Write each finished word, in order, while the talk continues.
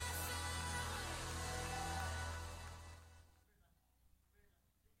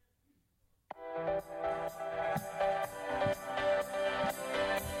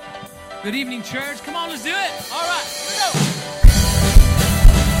Good evening, church. Come on, let's do it. All right, here we go.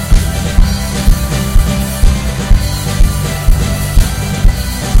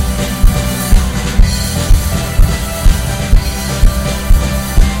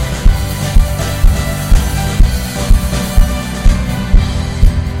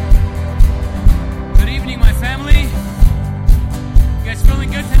 Good evening, my family. You guys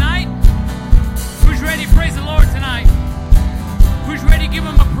feeling good tonight? Who's ready to praise the Lord tonight? Who's ready to give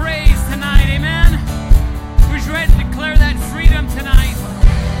him a praise tonight? Amen? Who's ready to declare that freedom tonight?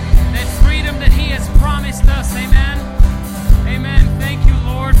 That freedom that he has promised us. Amen? Amen. Thank you,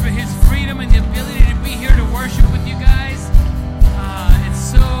 Lord, for his freedom and the ability to be here to worship with you guys. It's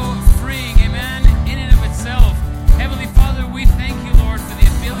so freeing. Amen? In and of itself. Heavenly Father, we thank you, Lord, for the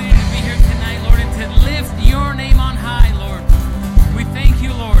ability to be here tonight, Lord, and to lift your name on high, Lord. We thank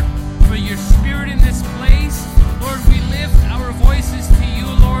you, Lord, for your spirit in this place. Lord, we lift our voices to you,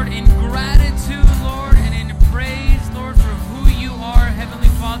 Lord, in gratitude, Lord, and in praise, Lord, for who you are, Heavenly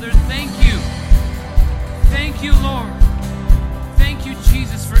Father. Thank you. Thank you, Lord. Thank you,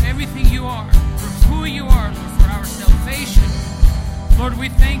 Jesus, for everything you are, for who you are, Lord, for our salvation. Lord, we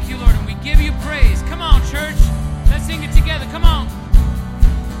thank you, Lord, and we give you praise. Come on, church. Let's sing it together. Come on.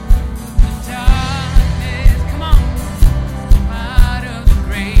 The darkness, come on. Out of the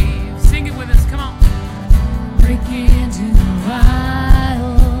grave. Sing it with us. Come on. Break into the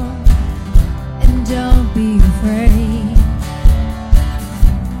wild and don't be afraid.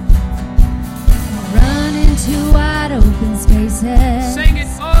 Run into wide open spaces. Sing it,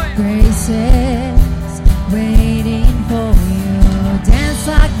 boy. Graces waiting for you. Dance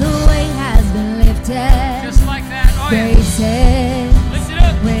like the weight has been lifted. Just like that. Oh, yeah. Graces Lift it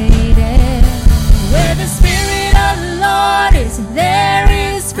up. waiting. Where the Spirit of the Lord is, there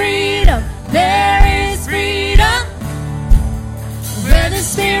is freedom. There is freedom. Where the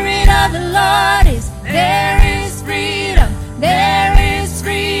Spirit of the Lord is, there is freedom. There is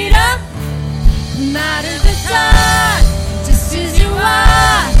freedom. Not of the dark, just as you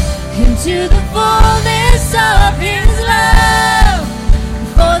are, into the fullness of his love.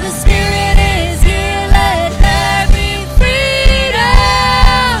 For the Spirit is here, let there be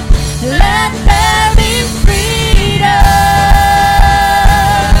freedom. Let there be freedom.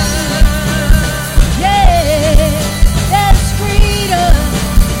 Yeah, there's freedom.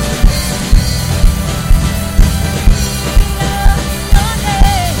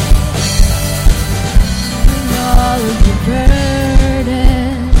 Bring all of your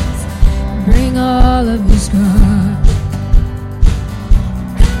burdens, bring all of your scars.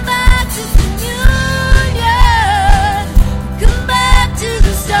 Come back to communion, come back to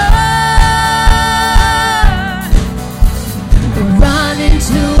the start. Run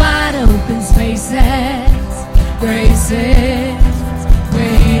into wide open spaces, graces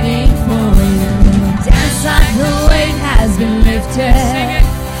waiting for you. Dance like the weight has been lifted. Sing it.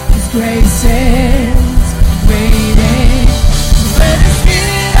 His graces waiting. Where the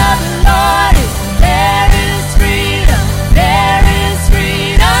Spirit of the Lord is, there is freedom. There is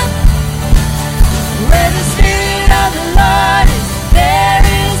freedom. Where the Spirit of the Lord is, there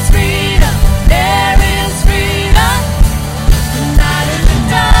is freedom. There is freedom. Not in the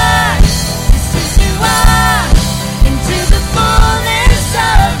dark, just as you are, into the fullness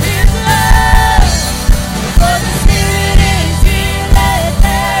of his love. For the Spirit is here, let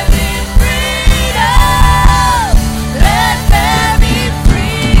there be freedom. Let there be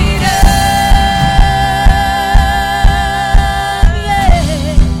freedom. Yeah,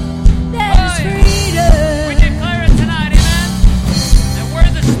 there's We freedom. declare it tonight, amen? That where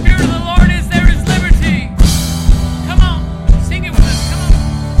the Spirit of the Lord is, there is liberty. Come on, sing it with us. Come on.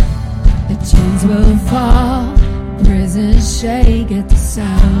 The chains will fall, prisons shake at the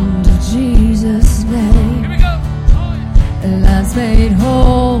sound of Jesus' name. Here we go. Oh, yeah. Lives made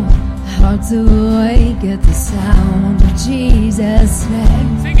whole, hearts awake at the sound of Jesus'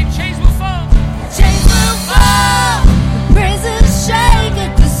 name. Sing it, chains will fall. Chains will fall, prisons shake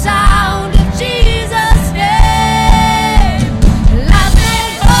at the sound of Jesus' name. Lives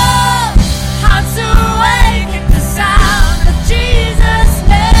made whole, hearts awake at the sound of Jesus'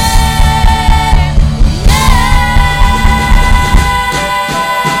 name.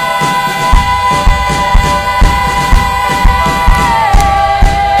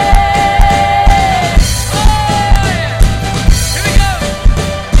 Oh, yeah. Here we go.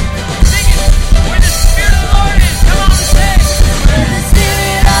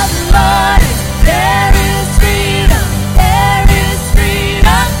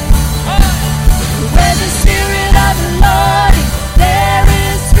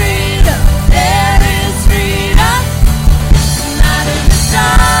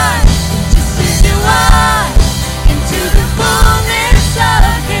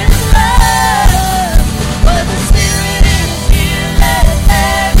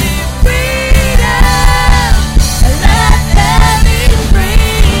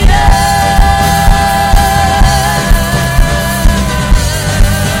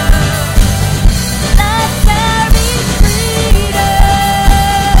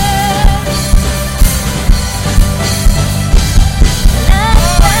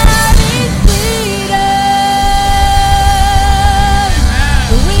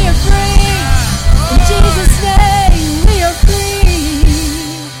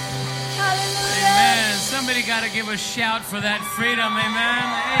 a shout for that freedom. Amen.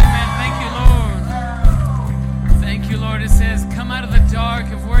 Amen. Thank you, Lord. Thank you, Lord. It says, come out of the dark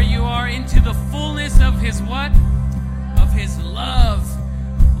of where you are into the fullness of his what? Of his love.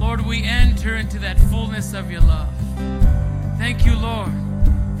 Lord, we enter into that fullness of your love. Thank you, Lord.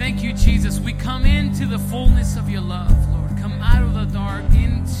 Thank you, Jesus. We come into the fullness of your love, Lord. Come out of the dark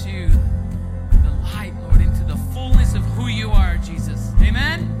into the light, Lord, into the fullness of who you are, Jesus.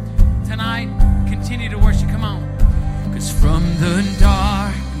 Amen. Tonight, continue to worship. Come on. Because from the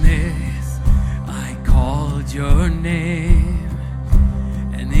darkness, I called your name.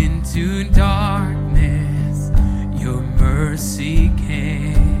 And into darkness, your mercy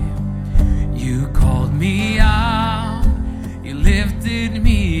came. You called me out. You lifted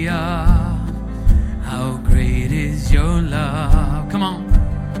me up. How great is your love. Come on.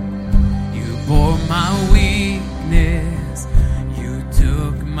 You bore my weakness. You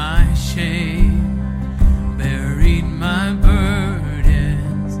took my shame. Buried my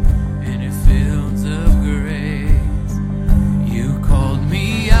burdens in a field of grace. You called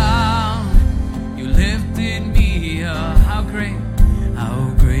me out. You lifted me up. How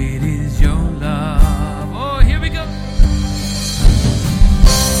great is your love. Oh, here we go.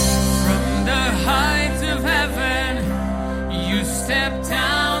 From the heights of heaven, you stepped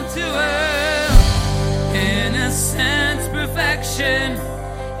down to earth. Innocence, perfection,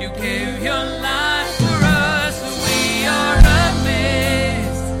 you gave your life for us. We are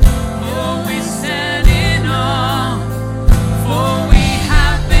amazed. Oh, we stand in awe. For we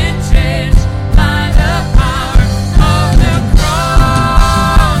have been changed by the power of the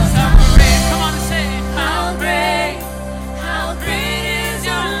cross. How great, come on and say it. How great is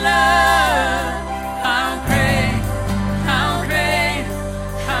your love. How great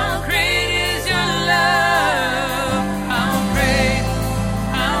is your love.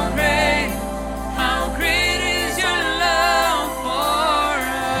 How great is your love for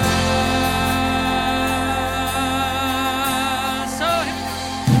us. So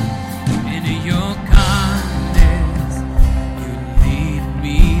in your kindness, you lead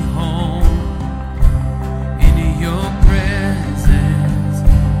me home. In your presence,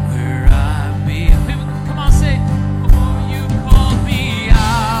 where I belong. Come on, say it. Oh, you called me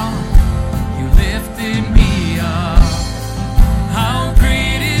out. You lifted me up. How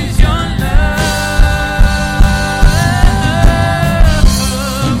great is your love.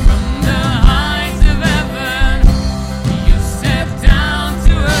 From the heights of heaven, you stepped down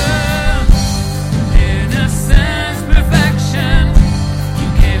to earth. Innocence, perfection, you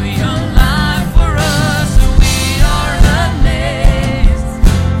gave your life for us. We are amazed.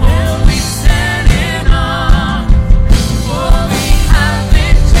 Oh, we stand in awe. For we have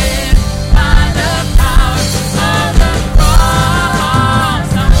been changed by the power of the cross.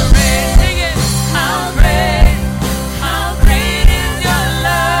 How great, sing it. How great is your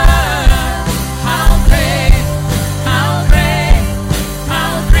love. How great is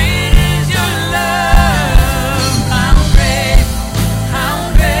your love.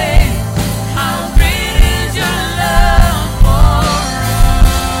 How great is your love for us.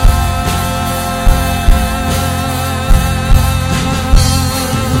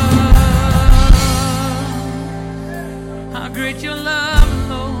 How great your love,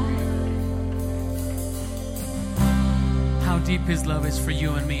 Lord. How deep his love is for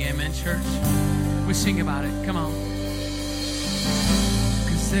you and me. Amen, church. We sing about it. Come on.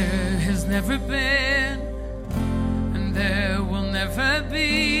 Because there has never been, and there will never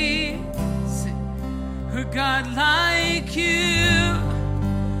be, a God like you,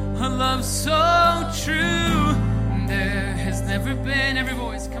 a love so true. And there has never been, every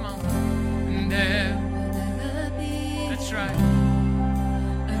voice, come on. And there, that's right.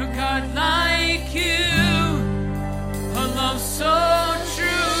 A God like you, a love so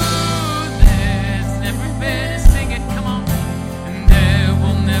true. There's never been, sing it, come on. And there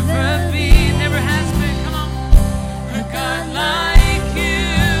will never be, never has been, come on. A God like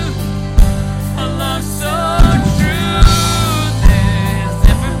you, a love so true. There's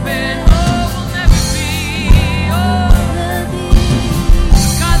never been, oh, will never be, oh. A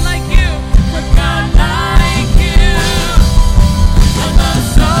God like you, a God like you, a love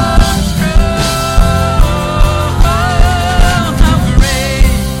so true. How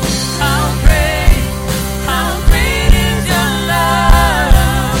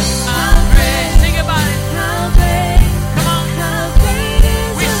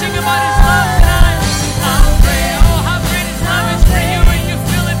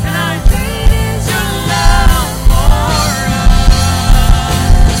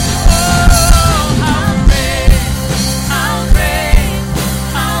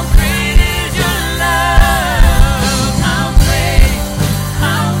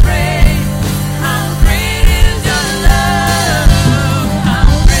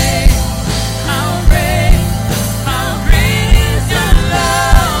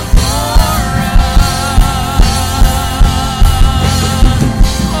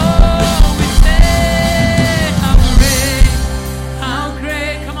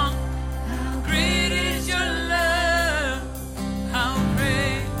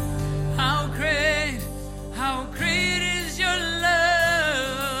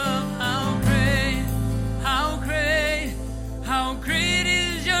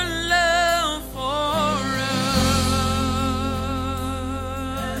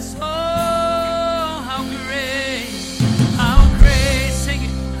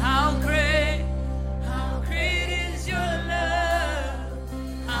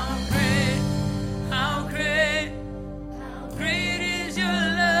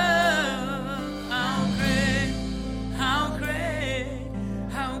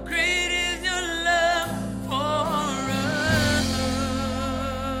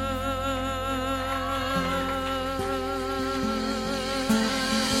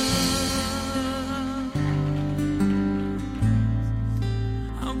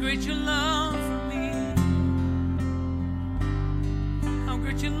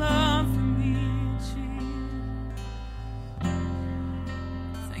great your love for me, Jesus.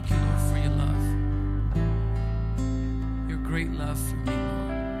 Thank you, Lord, for your love. Your great love for me,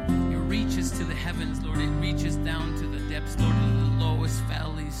 Lord. It reaches to the heavens, Lord. It reaches down to the depths, Lord, to the lowest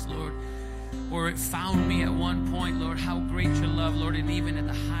valleys, Lord. Or it found me at one point, Lord, how great your love, Lord, and even at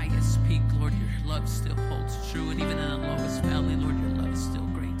the highest peak, Lord, your love still holds true. And even in the lowest valley, Lord, your love is still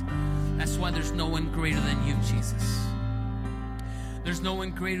great. That's why there's no one greater than you, Jesus. There's no one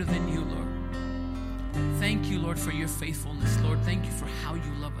greater than you, Lord. Thank you, Lord, for your faithfulness, Lord. Thank you for how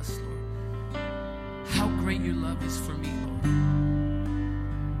you love us, Lord. How great your love is for me, Lord.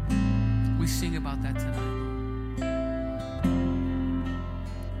 We sing about that tonight, Lord.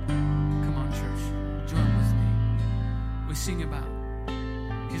 Come on, church. Join with me. We sing about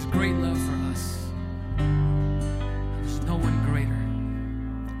his great love for us. There's no one greater.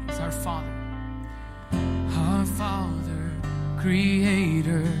 He's our Father. Our Father,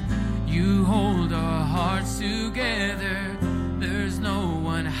 Creator, you hold our hearts together. There's no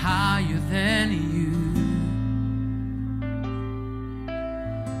one higher than you.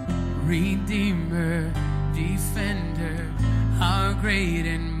 Redeemer, Defender, our great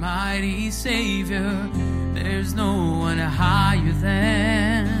and mighty Savior. There's no one higher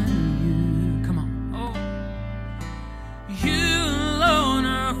than you. Come on. Oh, you alone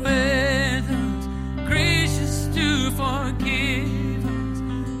are with us, gracious to forgive us.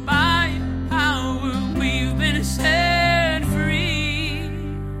 By your power we've been set free.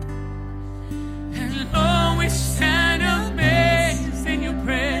 And Lord, we stand amazed in your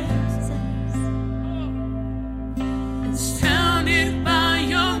presence. Astounded by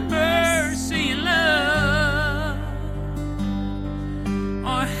your mercy and love.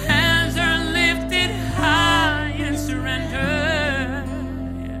 Our hands are lifted high in surrender.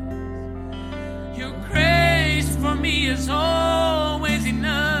 Yes. Your grace for me is always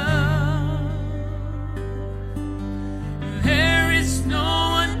enough. There is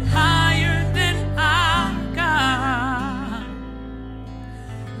no one higher than our God.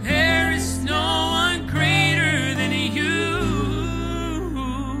 There is no one greater than you.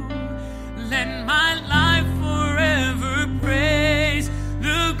 Let my life forever praise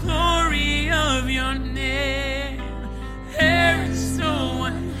the glory of your name. There is no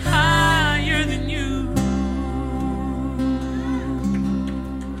one higher than you.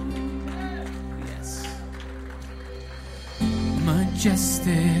 Yes.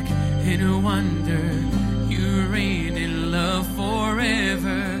 Majestic in wonder, you reign in love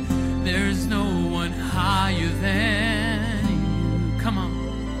forever. There's no one higher than you. Come on.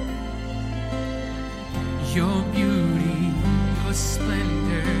 Your beauty, your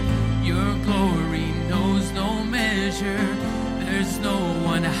splendor, your glory knows no measure. There's no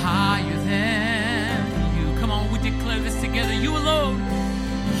one higher than you. Come on, we declare this together. You alone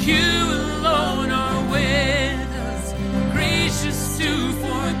are with us, gracious to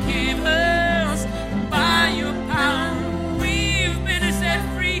forgive us. By your power, we've been set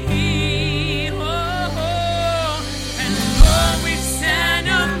free. Oh, and Lord, we stand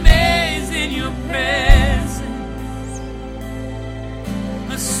amazed in your presence,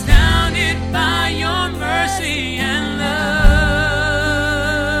 astounded by your mercy and love.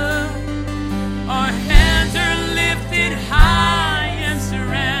 Our hands are lifted high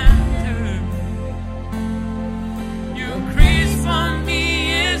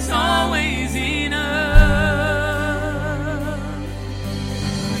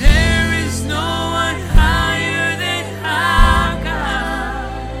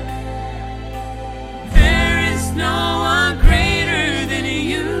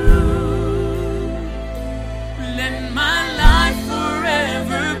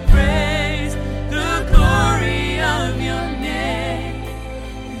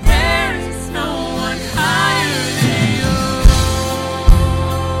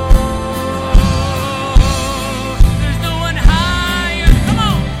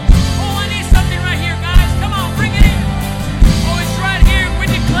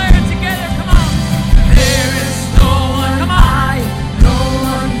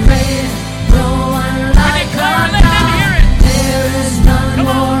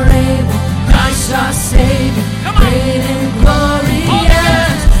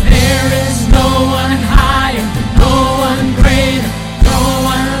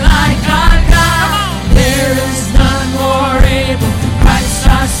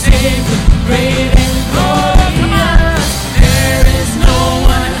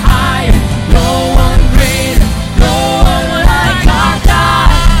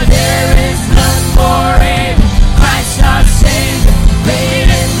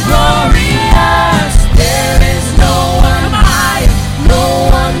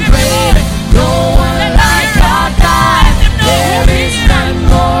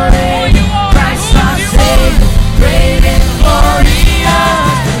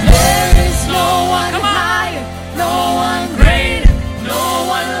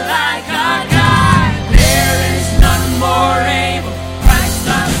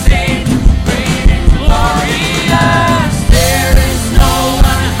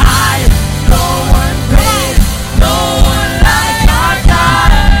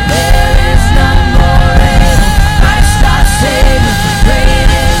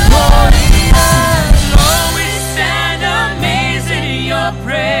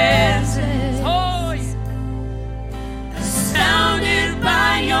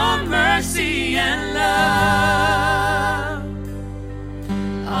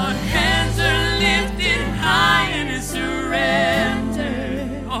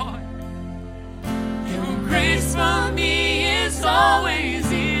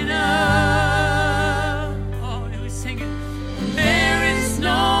always enough. Oh, and we sing it. There is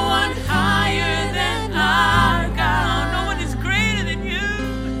no one higher than our God. No one is greater than you.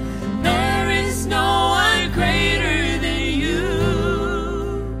 There is no one greater than you.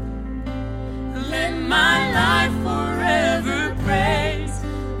 Let my life forever praise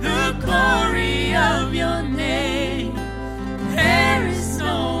the glory of your name. There is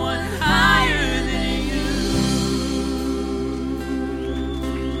no one higher than you.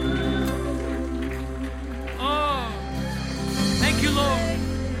 Oh, thank you, Lord.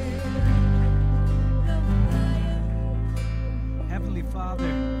 Heavenly Father,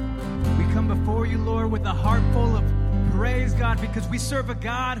 we come before you, Lord, with a heart full of praise, God, because we serve a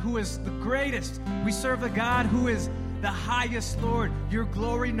God who is the greatest. We serve a God who is the highest, Lord. Your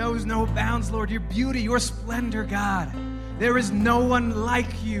glory knows no bounds, Lord. Your beauty, your splendor, God. There is no one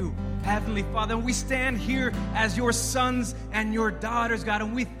like you, Heavenly Father. And we stand here as your sons and your daughters, God,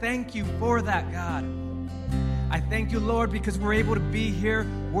 and we thank you for that, God. I thank you, Lord, because we're able to be here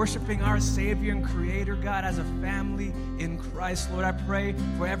worshiping our Savior and Creator, God, as a family in Christ. Lord, I pray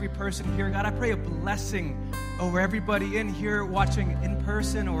for every person here, God. I pray a blessing over everybody in here watching in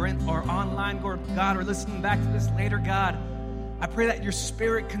person or online, God, or listening back to this later, God. I pray that your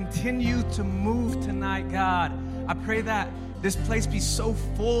Spirit continue to move tonight, God. I pray that this place be so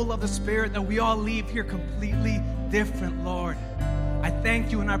full of the Spirit that we all leave here completely different, Lord. I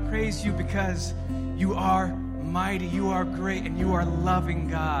thank you and I praise you because you are mighty, you are great, and you are loving,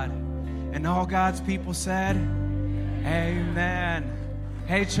 God. And all God's people said, amen.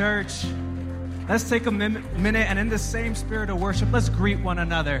 Hey, church, let's take a minute and in the same spirit of worship, let's greet one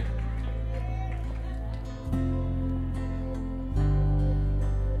another.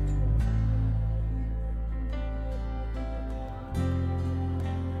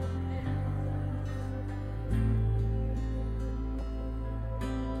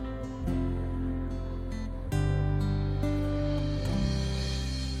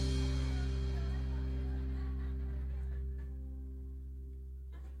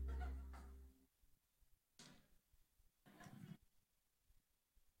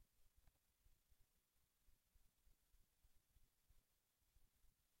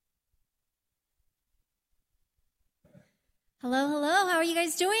 Hello, hello. How are you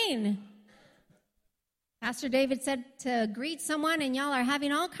guys doing? Pastor David said to greet someone, and y'all are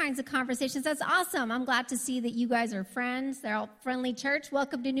having all kinds of conversations. That's awesome. I'm glad to see that you guys are friends. They're all friendly church.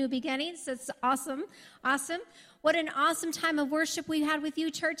 Welcome to New Beginnings. That's awesome. Awesome. What an awesome time of worship we had with you,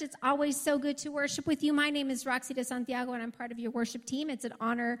 church. It's always so good to worship with you. My name is Roxy de Santiago, and I'm part of your worship team. It's an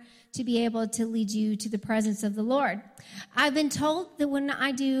honor to be able to lead you to the presence of the Lord. I've been told that when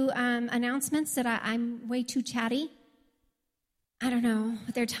I do announcements that I'm way too chatty. I don't know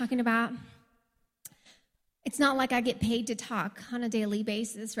what they're talking about. It's not like I get paid to talk on a daily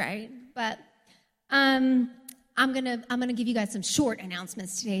basis, right? But I'm gonna give you guys some short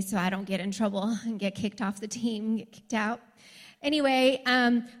announcements today so I don't get in trouble and get kicked off the team, get kicked out. Anyway,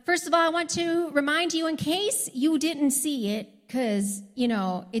 first of all, I want to remind you in case you didn't see it, because,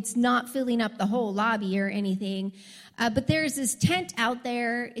 it's not filling up the whole lobby or anything, but there's this tent out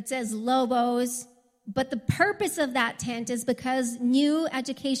there. It says Lobos. But the purpose of that tent is because new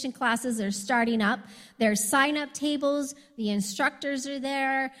education classes are starting up. There's sign-up tables. The instructors are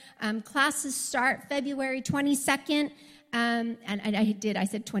there. Classes start February 22nd. And I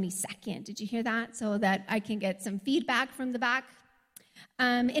said 22nd. Did you hear that? So that I can get some feedback from the back.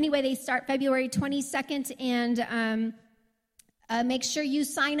 Anyway, they start February 22nd. And make sure you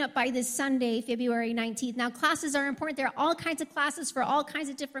sign up by this Sunday, February 19th. Now, classes are important. There are all kinds of classes for all kinds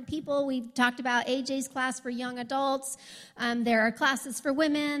of different people. We've talked about AJ's class for young adults. There are classes for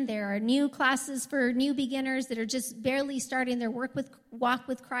women. There are new classes for new beginners that are just barely starting their walk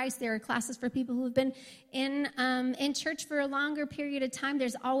with Christ. There are classes for people who have been in church for a longer period of time.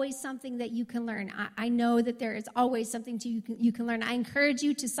 There's always something that you can learn. I know that there is always something you can learn. I encourage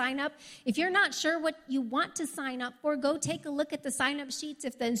you to sign up. If you're not sure what you want to sign up for, go take a look at the sign-up sheets.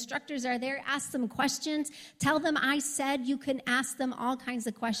 If the instructors are there, ask them questions. Tell them I said you can ask them all kinds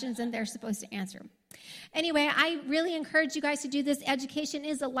of questions, and they're supposed to answer them. Anyway, I really encourage you guys to do this. Education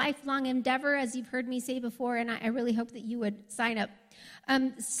is a lifelong endeavor, as you've heard me say before, and I really hope that you would sign up.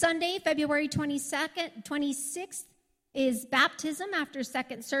 Sunday, February 26th is baptism after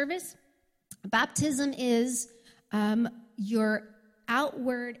second service. Baptism is your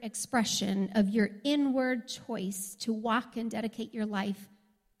outward expression of your inward choice to walk and dedicate your life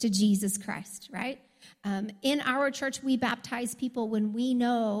to Jesus Christ, right? In our church, we baptize people when we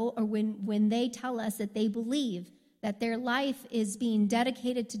know or when they tell us that they believe that their life is being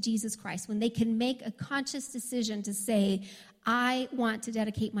dedicated to Jesus Christ, when they can make a conscious decision to say, I want to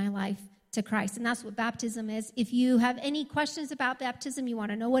dedicate my life to Christ. And that's what baptism is. If you have any questions about baptism, you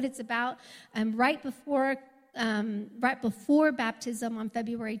want to know what it's about, right before baptism on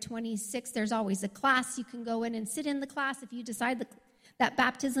February 26th, there's always a class. You can go in and sit in the class. If you decide that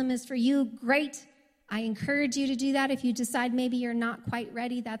baptism is for you, great. I encourage you to do that. If you decide maybe you're not quite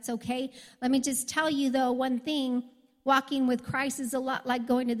ready, that's okay. Let me just tell you, though, one thing. Walking with Christ is a lot like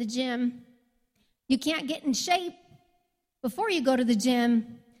going to the gym. You can't get in shape before you go to the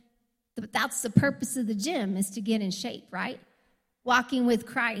gym, but that's the purpose of the gym, is to get in shape, right? Walking with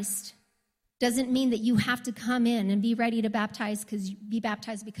Christ doesn't mean that you have to come in and be ready to be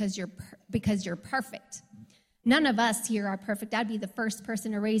baptized because you're perfect. None of us here are perfect. I'd be the first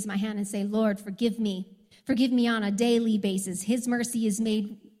person to raise my hand and say, Lord, forgive me. Forgive me on a daily basis. His mercy is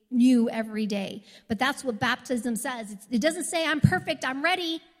made new every day. But that's what baptism says. It doesn't say I'm perfect, I'm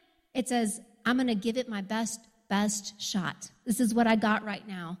ready. It says I'm going to give it my best shot. This is what I got right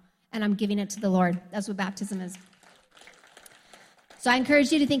now, and I'm giving it to the Lord. That's what baptism is. So I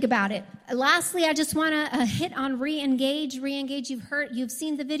encourage you to think about it. Lastly, I just want to hit on re-engage. Re-engage, you've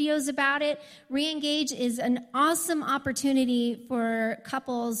seen the videos about it. Re-engage is an awesome opportunity for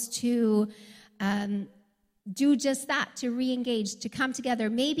couples to do just that, to re-engage, to come together.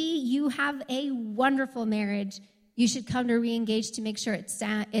 Maybe you have a wonderful marriage. You should come to re-engage to make sure it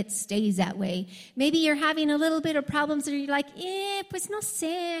stays that way. Maybe you're having a little bit of problems and you're like, pues no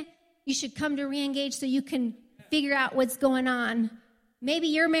sé. You should come to re-engage so you can figure out what's going on. Maybe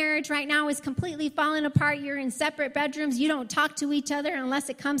your marriage right now is completely falling apart. You're in separate bedrooms. You don't talk to each other unless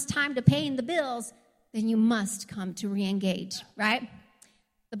it comes time to paying the bills. Then you must come to re-engage, right?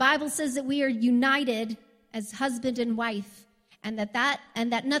 The Bible says that we are united as husband and wife, and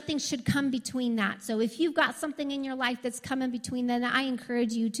that nothing should come between that. So if you've got something in your life that's coming between, then I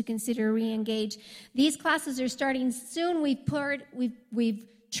encourage you to consider re-engage. These classes are starting soon. We've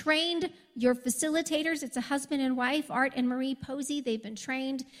trained your facilitators. It's a husband and wife, Art and Marie Posey. They've been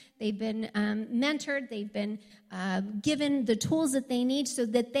trained. They've been mentored. They've been given the tools that they need so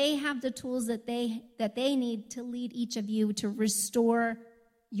that they have the tools that they need to lead each of you to restore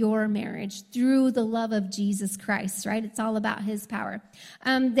your marriage through the love of Jesus Christ, right? It's all about his power.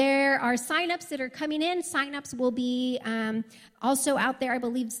 There are signups that are coming in. Signups will be also out there. I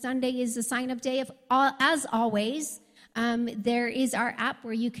believe Sunday is the sign-up day. As always, there is our app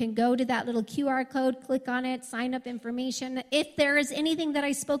where you can go to that little QR code, click on it, sign up information. If there is anything that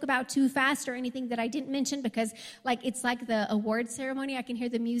I spoke about too fast or anything that I didn't mention, because it's like the award ceremony, I can hear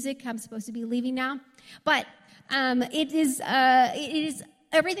the music. I'm supposed to be leaving now. But it is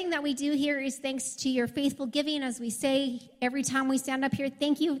everything that we do here is thanks to your faithful giving. As we say every time we stand up here,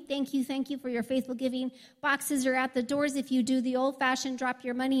 thank you for your faithful giving. Boxes are at the doors. If you do the old-fashioned, drop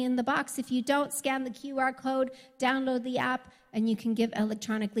your money in the box. If you don't, scan the QR code, download the app, and you can give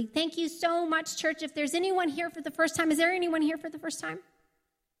electronically. Thank you so much, church. If there's anyone here for the first time, is there anyone here for the first time?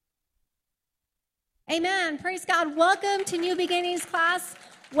 Amen. Praise God. Welcome to New Beginnings class.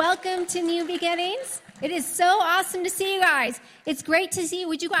 Welcome to New Beginnings. It is so awesome to see you guys. It's great to see you.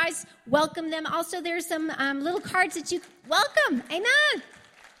 Would you guys welcome them? Also, there's some little cards that you welcome. Amen.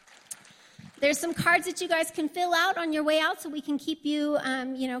 There's some cards that you guys can fill out on your way out so we can keep you,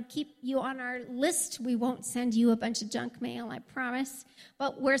 keep you on our list. We won't send you a bunch of junk mail, I promise.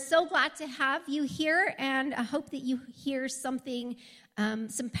 But we're so glad to have you here, and I hope that you hear something,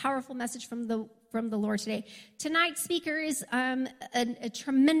 some powerful message from the Lord today. Tonight's speaker is a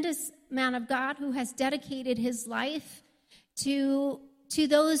tremendous man of God who has dedicated his life to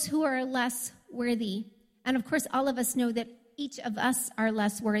those who are less worthy. And of course, all of us know that each of us are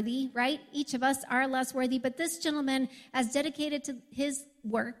less worthy, right? Each of us are less worthy, but this gentleman has dedicated to his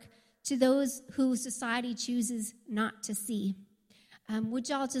work to those who society chooses not to see. Would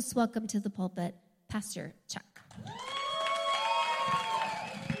y'all just welcome to the pulpit, Pastor Chuck.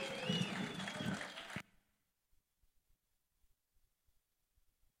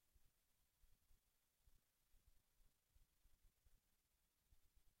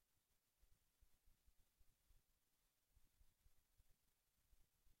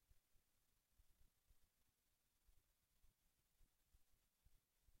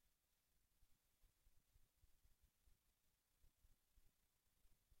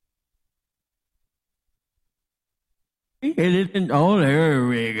 Oh, there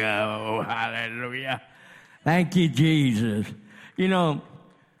we go. Hallelujah. Thank you, Jesus. You know,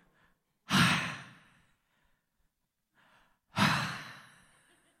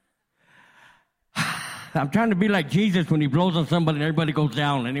 I'm trying to be like Jesus when he blows on somebody and everybody goes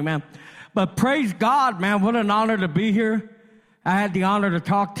down. Amen. But praise God, man. What an honor to be here. I had the honor to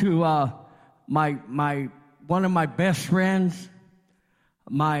talk to one one of my best friends,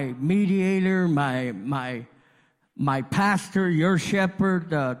 my mediator, my pastor, your shepherd.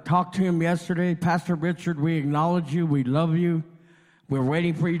 Talked to him yesterday. Pastor Richard, we acknowledge you. We love you. We're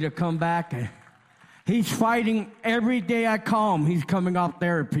waiting for you to come back. He's fighting every day I call him. He's coming off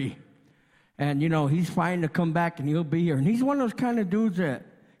therapy. And, he's fighting to come back, and he'll be here. And he's one of those kind of dudes that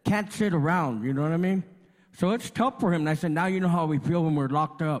can't sit around, you know what I mean? So it's tough for him. And I said, now you know how we feel when we're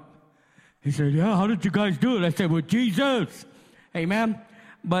locked up. He said, yeah, how did you guys do it? I said, with Jesus. Amen.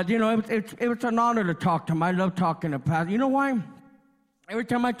 But, it was an honor to talk to him. I love talking to Pastor. You know why? Every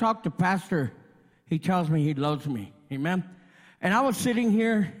time I talk to Pastor, he tells me he loves me. Amen. And I was sitting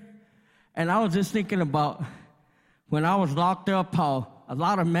here, and I was just thinking about when I was locked up, how a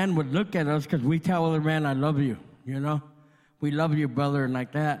lot of men would look at us because we tell other men, I love you, We love you, brother, and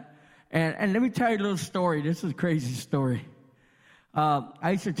like that. And let me tell you a little story. This is a crazy story.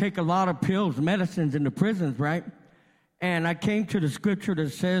 I used to take a lot of pills, medicines in the prisons, right? And I came to the scripture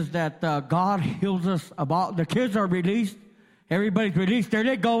that says that God heals us about. The kids are released. Everybody's released. There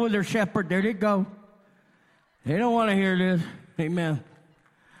they go with their shepherd. There they go. They don't want to hear this. Amen.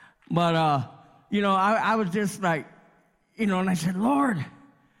 But, I was just like, and I said, Lord,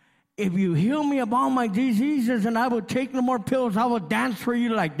 if you heal me of all my diseases and I would take no more pills, I would dance for you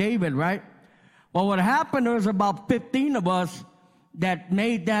like David, right? Well, what happened, there was about 15 of us that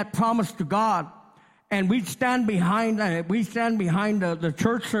made that promise to God. And we'd stand behind the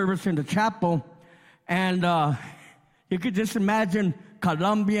church service in the chapel. And you could just imagine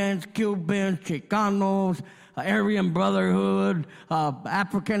Colombians, Cubans, Chicanos, Aryan Brotherhood,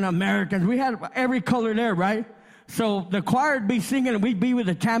 African Americans. We had every color there, right? So the choir would be singing and we'd be with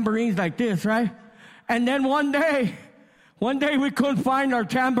the tambourines like this, right? And then one day we couldn't find our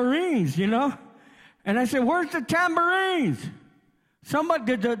tambourines, And I said, where's the tambourines?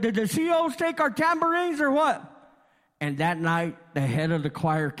 Somebody, did the COs take our tambourines or what? And that night, the head of the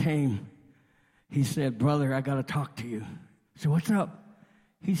choir came. He said, brother, I got to talk to you. I said, what's up?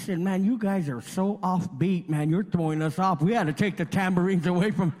 He said, man, you guys are so offbeat, man. You're throwing us off. We had to take the tambourines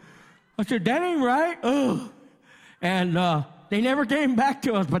away from. I said, that ain't right. Ugh. And they never came back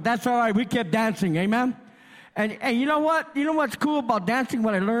to us, but that's all right. We kept dancing, amen? And you know what? You know what's cool about dancing,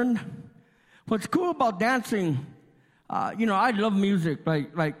 what I learned? What's cool about dancing, I love music. I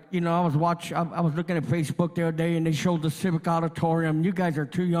was looking at Facebook the other day, and they showed the Civic Auditorium. You guys are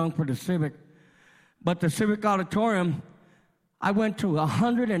too young for the Civic. But the Civic Auditorium, I went to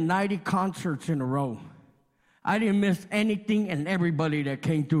 190 concerts in a row. I didn't miss anything and everybody that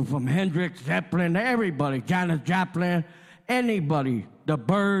came through, from Hendrix, Zeppelin, everybody, Janis Joplin, anybody, the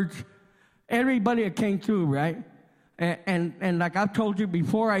Byrds, everybody that came through, right? And like I've told you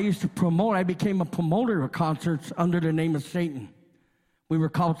before, I became a promoter of concerts under the name of Satan. We were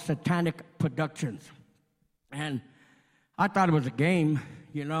called Satanic Productions. And I thought it was a game,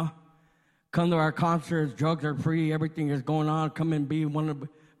 Come to our concerts, drugs are free, everything is going on, come and be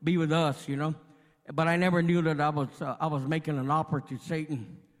with us, But I never knew that I was making an offer to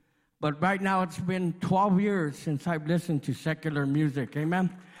Satan. But right now it's been 12 years since I've listened to secular music,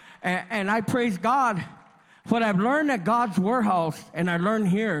 amen? And I praise God. What I've learned at God's warehouse, and I learned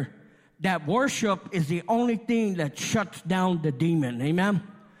here, that worship is the only thing that shuts down the demon, amen?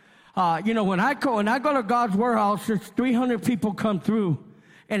 When I go to God's warehouse, there's 300 people come through.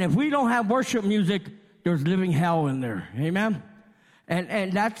 And if we don't have worship music, there's living hell in there, amen?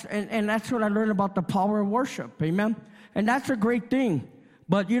 And that's what I learned about the power of worship, amen? And that's a great thing.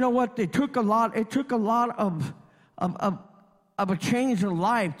 But you know what? It took a lot of a change of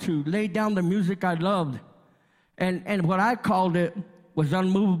life to lay down the music I loved. And what I called it was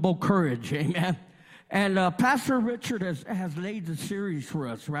Unmovable Courage, amen? And Pastor Richard has laid the series for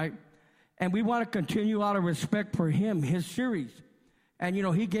us, right? And we want to continue out of respect for him, his series. And,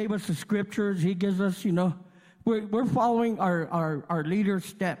 he gave us the scriptures. He gives us, we're following our leader's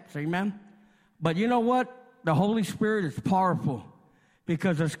steps, amen? But you know what? The Holy Spirit is powerful,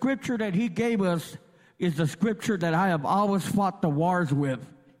 because the scripture that he gave us is the scripture that I have always fought the wars with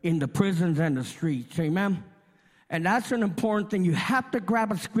in the prisons and the streets, amen? And that's an important thing. You have to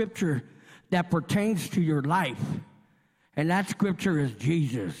grab a scripture that pertains to your life. And that scripture is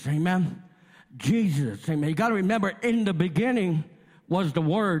Jesus, amen? Jesus, amen? You got to remember, in the beginning was the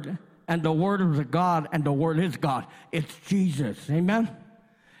Word, and the Word was God, and the Word is God. It's Jesus, amen?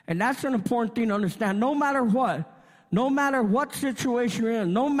 And that's an important thing to understand. No matter what situation you're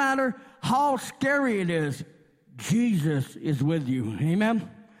in, no matter how scary it is, Jesus is with you, amen?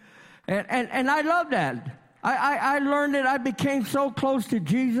 And I love that. I learned that I became so close to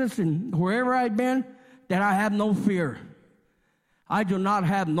Jesus and wherever I've been that I have no fear. I do not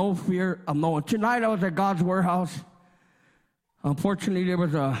have no fear of no one. Tonight I was at God's warehouse. Unfortunately, there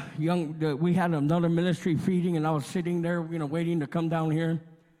was we had another ministry feeding, and I was sitting there, waiting to come down here.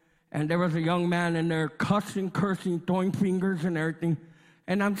 And there was a young man in there cursing, throwing fingers and everything.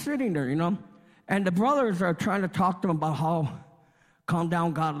 And I'm sitting there, And the brothers are trying to talk to him about how, calm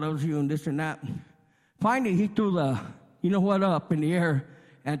down, God loves you, and this and that. Finally, he threw the, up in the air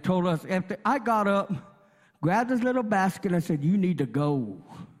and told us, after I got up, grabbed his little basket and said, you need to go.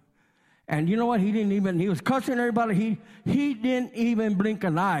 And you know what? He was cussing everybody. He didn't even blink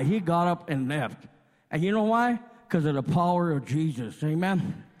an eye. He got up and left. And you know why? Because of the power of Jesus.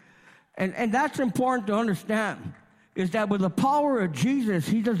 Amen? And that's important to understand, is that with the power of Jesus,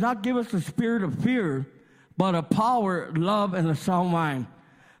 he does not give us a spirit of fear, but a power, love, and a sound mind.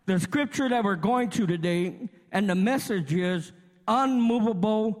 The scripture that we're going to today, and the message is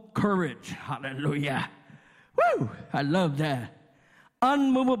unmovable courage. Hallelujah. Woo! I love that.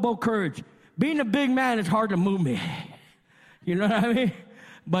 Unmovable courage. Being a big man is hard to move me. You know what I mean?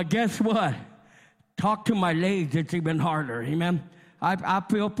 But guess what? Talk to my legs, it's even harder. Amen? I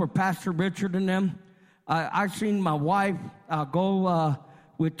feel for Pastor Richard and them. I've seen my wife go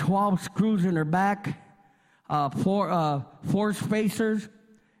with 12 screws in her back, 4 spacers.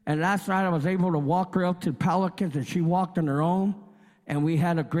 And last night I was able to walk her up to Pelicans, and she walked on her own, and we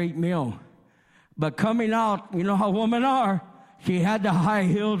had a great meal. But coming out, you know how women are, she had the high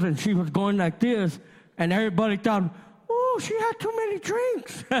heels, and she was going like this, and everybody thought, oh, she had too many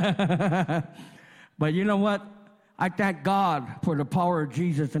drinks. But you know what? I thank God for the power of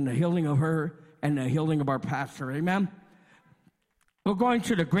Jesus and the healing of her and the healing of our pastor. Amen? We're going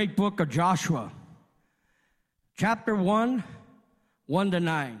to the great book of Joshua, chapter 1,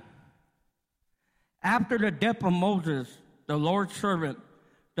 1-9. After the death of Moses, the Lord's servant,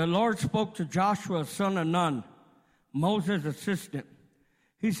 the Lord spoke to Joshua, son of Nun, Moses' assistant.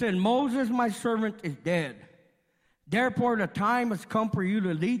 He said, Moses, my servant, is dead. Therefore, the time has come for you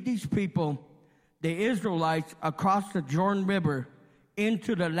to lead these people, the Israelites, across the Jordan River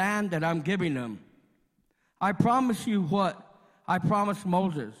into the land that I'm giving them. I promise you what? I promised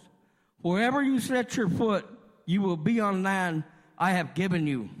Moses. Wherever you set your foot, you will be on land I have given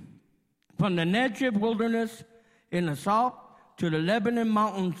you. From the Negev wilderness in the south to the Lebanon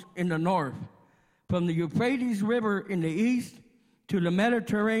mountains in the north, from the Euphrates River in the east to the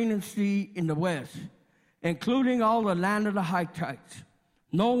Mediterranean Sea in the west, including all the land of the Hittites.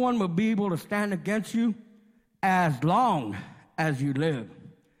 No one will be able to stand against you as long as you live.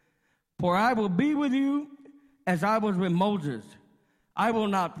 For I will be with you as I was with Moses. I will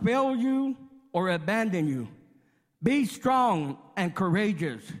not fail you or abandon you. Be strong and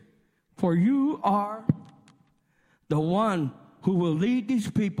courageous, for you are the one who will lead these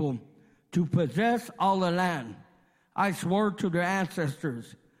people to possess all the land I swore to their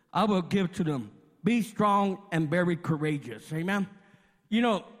ancestors I will give to them. Be strong and very courageous. Amen? You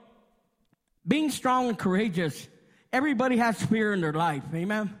know, being strong and courageous, everybody has fear in their life.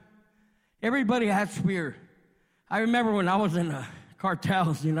 Amen? Everybody has fear. I remember when I was in the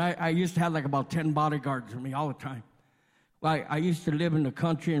cartels, I used to have like about 10 bodyguards with me all the time. Well, I used to live in the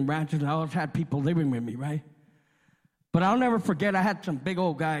country and ranches, and I always had people living with me, right? But I'll never forget, I had some big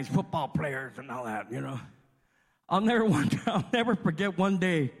old guys, football players and all that, I'll never forget one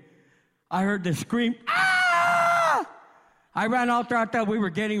day, I heard the scream, ah! I ran out there, I thought we were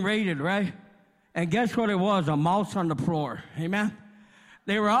getting raided, right? And guess what it was? A mouse on the floor, amen?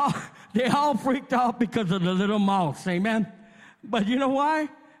 They all freaked out because of the little mouse, amen? But you know why?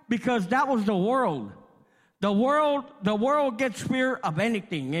 Because that was the world. The world gets fear of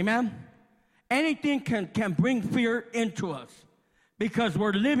anything, amen? Anything can bring fear into us because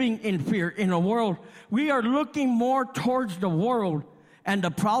we're living in fear in a world. We are looking more towards the world and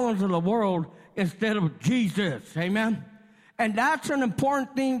the problems of the world instead of Jesus, amen? And that's an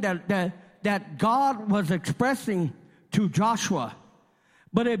important thing that God was expressing to Joshua.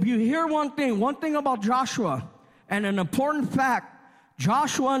 But if you hear one thing about Joshua, and an important fact,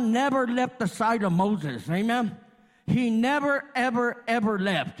 Joshua never left the side of Moses, amen? He never, ever, ever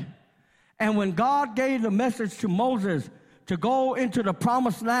left. And when God gave the message to Moses to go into the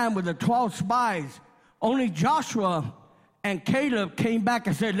promised land with the 12 spies, only Joshua and Caleb came back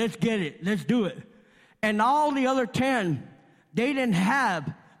and said, let's get it, let's do it. And all the other 10, they didn't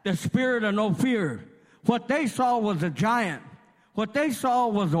have the spirit of no fear. What they saw was a giant. What they saw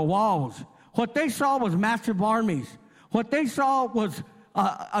was the walls. What they saw was massive armies. What they saw was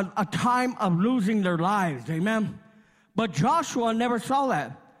a time of losing their lives, amen? But Joshua never saw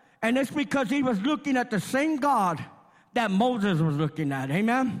that. And it's because he was looking at the same God that Moses was looking at,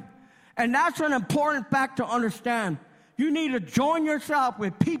 amen? And that's an important fact to understand. You need to join yourself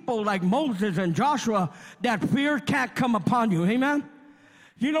with people like Moses and Joshua that fear can't come upon you. Amen?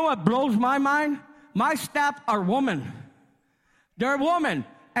 You know what blows my mind? My staff are women. They're women.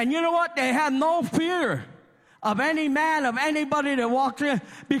 And you know what? They have no fear of any man, of anybody that walks in,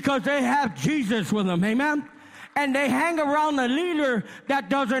 because they have Jesus with them. Amen? And they hang around a leader that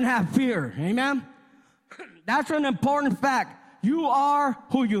doesn't have fear. Amen? That's an important fact. You are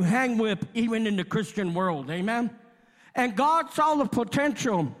who you hang with, even in the Christian world. Amen? And God saw the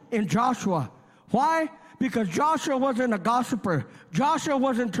potential in Joshua. Why? Because Joshua wasn't a gossiper. Joshua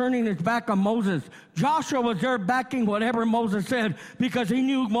wasn't turning his back on Moses. Joshua was there backing whatever Moses said, because he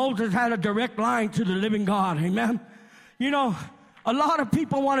knew Moses had a direct line to the living God. Amen? You know, a lot of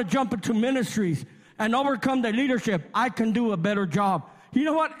people want to jump into ministries and overcome their leadership. I can do a better job. You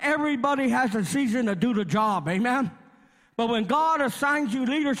know what? Everybody has a season to do the job. Amen? But when God assigns you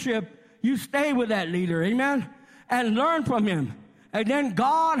leadership, you stay with that leader. Amen? And learn from him. And then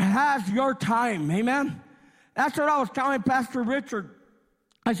God has your time. Amen? That's what I was telling Pastor Richard.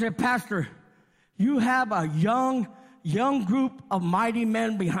 I said, Pastor, you have a young group of mighty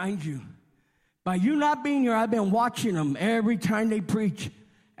men behind you. By you not being here, I've been watching them every time they preach.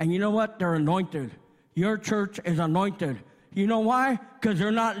 And you know what? They're anointed. Your church is anointed. You know why? Because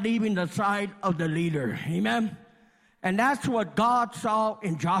they're not leaving the side of the leader. Amen? And that's what God saw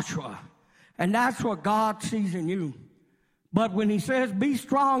in Joshua. And that's what God sees in you. But when he says, be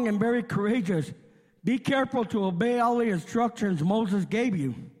strong and very courageous, be careful to obey all the instructions Moses gave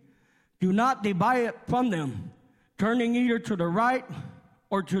you. Do not divide from them, turning either to the right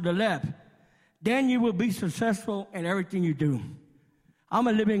or to the left. Then you will be successful in everything you do. I'm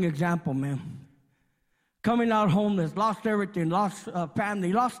a living example, man. Coming out homeless, lost everything, lost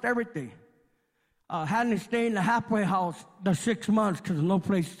family, lost everything. Hadn't stayed in the halfway house the 6 months because there's no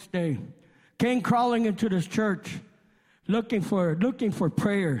place to stay. Came crawling into this church, looking for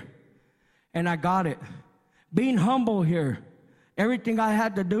prayer, and I got it. Being humble here, everything I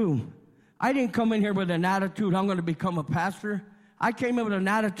had to do. I didn't come in here with an attitude, I'm going to become a pastor. I came in with an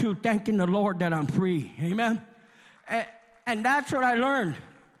attitude, thanking the Lord that I'm free. Amen? And that's what I learned.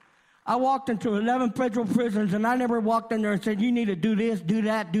 I walked into 11 federal prisons, and I never walked in there and said, you need to do this, do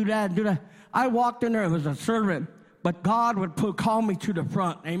that, do that, do that. I walked in there as a servant, but God would call me to the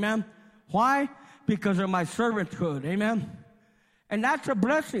front. Amen? Why? Because of my servanthood. Amen? And that's a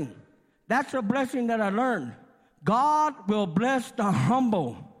blessing. That's a blessing that I learned. God will bless the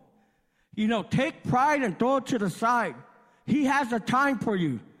humble. You know, take pride and throw it to the side. He has a time for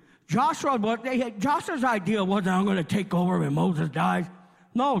you. Joshua's idea wasn't, I'm going to take over when Moses dies.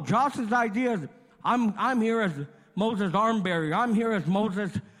 No, Joshua's idea is, I'm here as Moses' arm bearer. I'm here as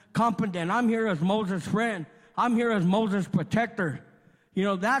Moses' confidant. I'm here as Moses' friend. I'm here as Moses' protector. You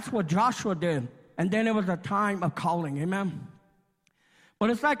know, that's what Joshua did. And then it was a time of calling. Amen? But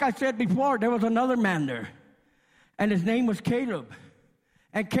it's like I said before, there was another man there. And his name was Caleb.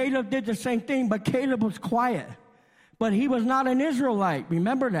 And Caleb did the same thing, but Caleb was quiet. But he was not an Israelite.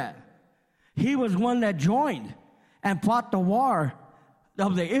 Remember that. He was one that joined and fought the war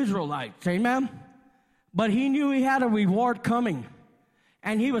of the Israelites. Amen? But he knew he had a reward coming.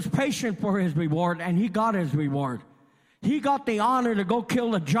 And he was patient for his reward, and he got his reward. He got the honor to go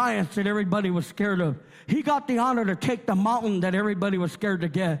kill the giants that everybody was scared of. He got the honor to take the mountain that everybody was scared to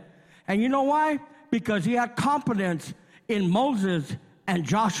get. And you know why? Because he had confidence in Moses and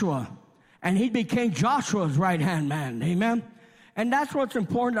Joshua. And he became Joshua's right-hand man. Amen? And that's what's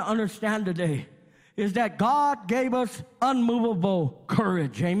important to understand today, is that God gave us unmovable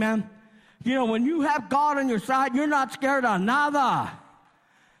courage. Amen? You know, when you have God on your side, you're not scared of nada.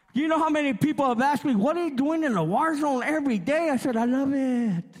 You know how many people have asked me, what are you doing in the war zone every day? I said, I love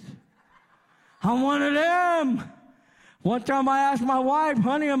it. I'm one of them. One time I asked my wife,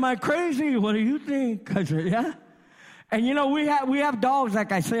 honey, am I crazy? What do you think? I said, yeah. And you know, we have dogs,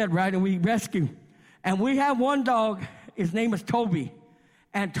 like I said, right? And we rescue. And we have one dog, his name is Toby.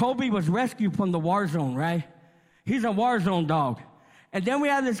 And Toby was rescued from the war zone, right? He's a war zone dog. And then we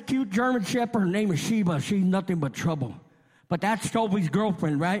have this cute German shepherd, her name is Sheba. She's nothing but trouble. But that's Toby's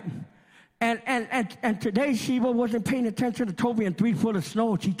girlfriend, right? And today Sheba wasn't paying attention to Toby in 3 foot of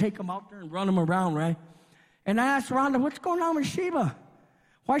snow. She'd take him out there and run him around, right? And I asked Rhonda, what's going on with Sheba?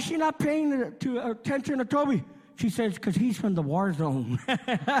 Why is she not paying attention to Toby? She says, because he's from the war zone.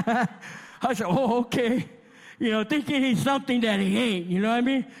 I said, oh, okay. You know, thinking he's something that he ain't, you know what I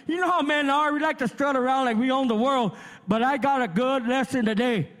mean? You know how men are. We like to strut around like we own the world. But I got a good lesson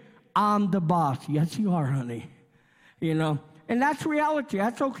today. I'm the boss. Yes, you are, honey. You know, and that's reality.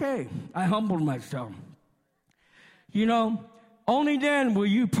 That's okay. I humbled myself. You know, only then will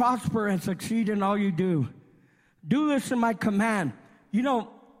you prosper and succeed in all you do. Do this in my command. You know,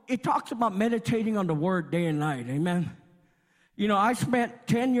 it talks about meditating on the word day and night. Amen. You know, I spent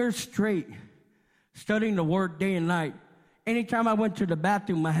 10 years straight studying the word day and night. Anytime I went to the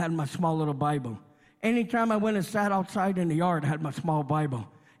bathroom, I had my small little Bible. Anytime I went and sat outside in the yard, I had my small Bible.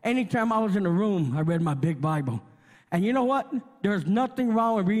 Anytime I was in the room, I read my big Bible. And you know what? There's nothing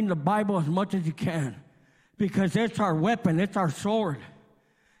wrong with reading the Bible as much as you can, because it's our weapon, it's our sword.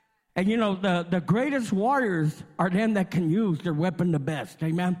 And you know, the greatest warriors are them that can use their weapon the best,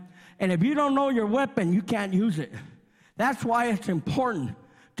 amen? And if you don't know your weapon, you can't use it. That's why it's important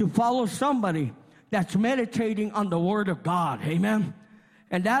to follow somebody that's meditating on the Word of God, amen?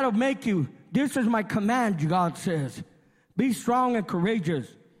 And that'll make you, this is my command, God says. Be strong and courageous.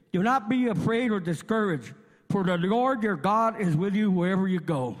 Do not be afraid or discouraged, for the Lord your God is with you wherever you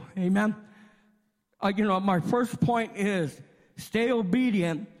go, amen? You know, my first point is stay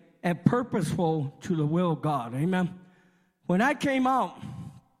obedient and purposeful to the will of God, amen? When I came out,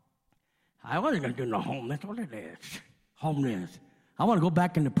 I wasn't going to do no homeless. What it is? Homeless. I want to go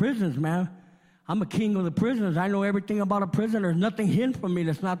back into prisons, man. I'm a king of the prisons. I know everything about a prison. There's nothing hidden from me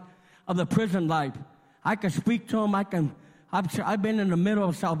that's not of the prison life. I can speak to them. I've been in the middle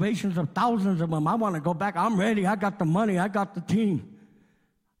of salvations of thousands of them. I want to go back. I'm ready. I got the money. I got the team.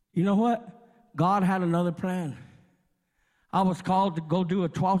 You know what? God had another plan. I was called to go do a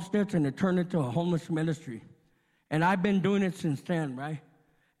 12 steps, and it turned into a homeless ministry. And I've been doing it since then, right?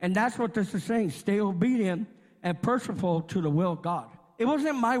 And that's what this is saying. Stay obedient and perseverable to the will of God. It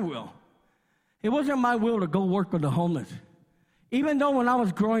wasn't my will. It wasn't my will to go work with the homeless. Even though when I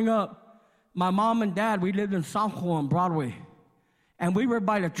was growing up, my mom and dad, we lived in San Juan, Broadway. And we were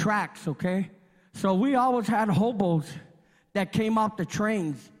by the tracks, okay? So we always had hobos that came off the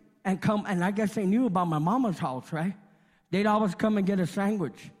trains and come, and I guess they knew about my mama's house, right? They'd always come and get a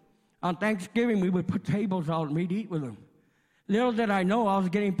sandwich. On Thanksgiving, we would put tables out and we'd eat with them. Little did I know I was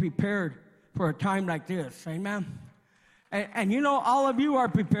getting prepared for a time like this, amen? And you know, all of you are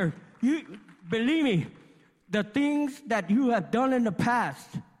prepared. You believe me, the things that you have done in the past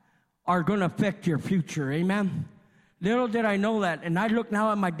are going to affect your future, amen? Little did I know that, and I look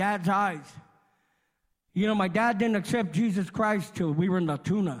now at my dad's eyes. You know, my dad didn't accept Jesus Christ till we were in La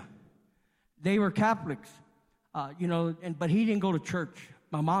Tuna. They were Catholics, you know, but he didn't go to church.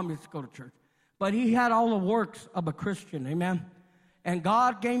 My mom used to go to church. But he had all the works of a Christian, amen? And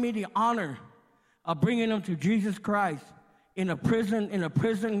God gave me the honor of bringing him to Jesus Christ in a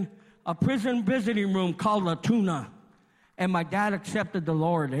prison visiting room called La Tuna. And my dad accepted the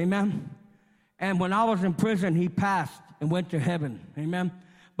Lord, amen? And when I was in prison, he passed and went to heaven, amen?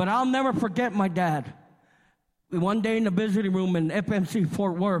 But I'll never forget my dad. One day in the visiting room in FMC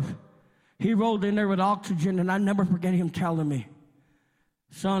Fort Worth, he rolled in there with oxygen, and I never forget him telling me,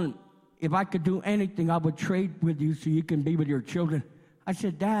 son, if I could do anything, I would trade with you so you can be with your children. I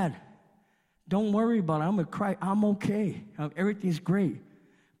said, Dad, don't worry about it. I'm okay. Everything's great.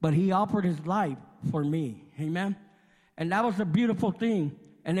 But he offered his life for me, amen? And that was a beautiful thing,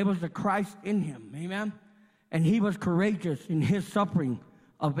 and it was the Christ in him, amen? And he was courageous in his suffering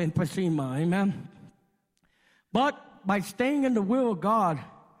of emphysema, amen? But by staying in the will of God,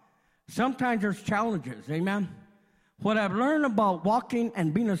 sometimes there's challenges, amen? What I've learned about walking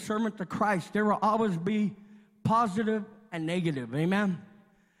and being a servant to Christ, there will always be positive and negative, amen?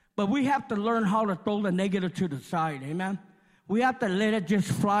 But we have to learn how to throw the negative to the side, amen? We have to let it just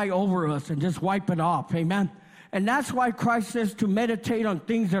fly over us and just wipe it off, amen? And that's why Christ says to meditate on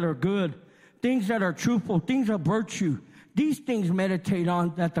things that are good, things that are truthful, things of virtue. These things meditate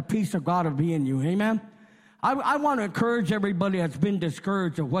on, that the peace of God will be in you, amen? I want to encourage everybody that's been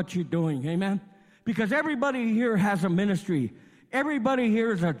discouraged of what you're doing, amen? Because everybody here has a ministry. Everybody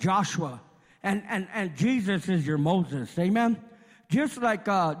here is a Joshua, and Jesus is your Moses, amen? Just like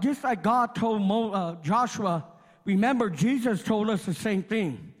God told Joshua, remember Jesus told us the same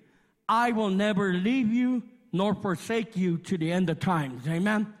thing. I will never leave you nor forsake you to the end of times,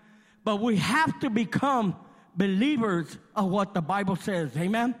 amen? But we have to become believers of what the Bible says,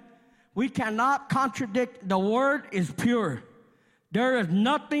 amen? We cannot contradict. The word is pure. There is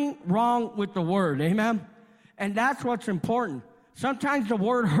nothing wrong with the word, amen? And that's what's important. Sometimes the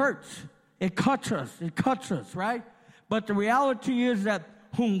word hurts. It cuts us, right? But the reality is that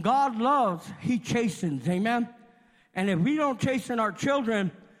whom God loves, he chastens, amen? And if we don't chasten our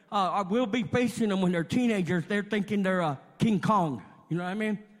children, we'll be facing them when they're teenagers. They're thinking they're King Kong, you know what I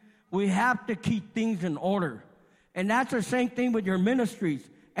mean? We have to keep things in order. And that's the same thing with your ministries.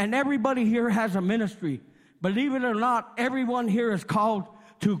 And everybody here has a ministry. Believe it or not, everyone here is called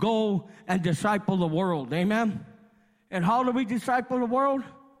to go and disciple the world. Amen? And how do we disciple the world?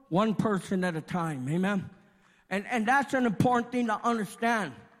 One person at a time. Amen? And that's an important thing to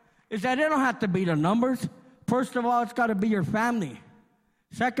understand, is that it don't have to be the numbers. First of all, it's got to be your family.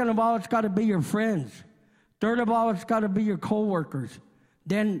 Second of all, it's got to be your friends. Third of all, it's got to be your coworkers.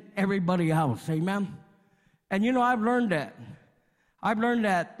 Then everybody else, amen? And you know, I've learned that. I've learned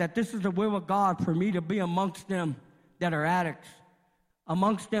that this is the will of God for me to be amongst them that are addicts,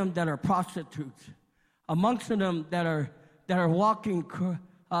 amongst them that are prostitutes, amongst them that are walking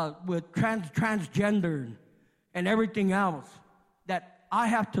with transgender and everything else, that I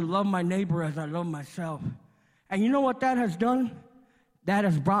have to love my neighbor as I love myself. And you know what that has done? That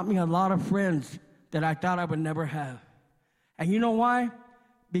has brought me a lot of friends that I thought I would never have. And you know why?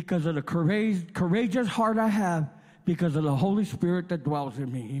 Because of the courageous heart I have, because of the Holy Spirit that dwells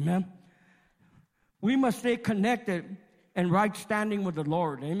in me. Amen? We must stay connected and right standing with the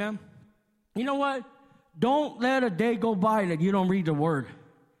Lord. Amen? You know what? Don't let a day go by that you don't read the Word.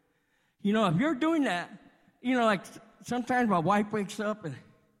 You know, if you're doing that, you know, like sometimes my wife wakes up and,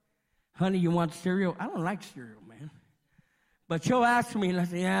 honey, you want cereal? I don't like cereal, man. But she'll ask me, and I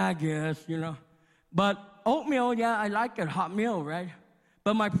say, yeah, I guess, you know. But oatmeal, yeah, I like it, hot meal, right?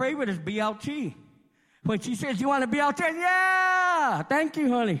 But my favorite is BLT. When she says, you want a BLT? Yeah, thank you,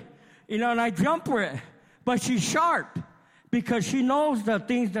 honey. You know, and I jump for it. But she's sharp because she knows the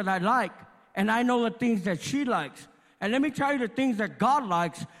things that I like, and I know the things that she likes. And let me tell you the things that God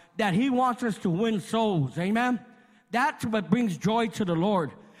likes, that He wants us to win souls. Amen? That's what brings joy to the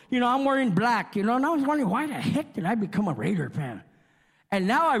Lord. You know, I'm wearing black, you know, and I was wondering, why the heck did I become a Raider fan? And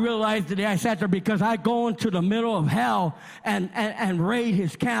now I realize today I sat there because I go into the middle of hell and raid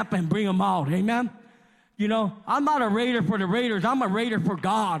His camp and bring them out. Amen? You know, I'm not a Raider for the Raiders. I'm a Raider for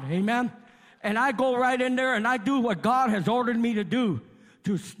God. Amen? And I go right in there and I do what God has ordered me to do,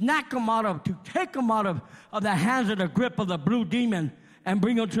 to snatch them out of, to take them out of the hands of the grip of the blue demon and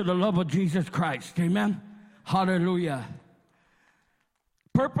bring them to the love of Jesus Christ. Amen? Hallelujah.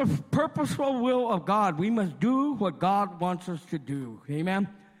 Purposeful will of God. We must do what God wants us to do. Amen?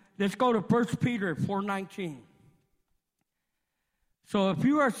 Let's go to 1 Peter 4:19. So if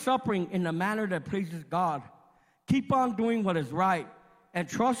you are suffering in a manner that pleases God, keep on doing what is right and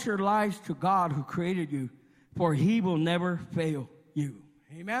trust your lives to God who created you, for He will never fail you.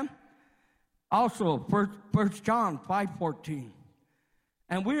 Amen? Also, 1 John 5:14.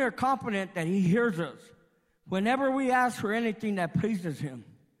 And we are confident that He hears us whenever we ask for anything that pleases Him.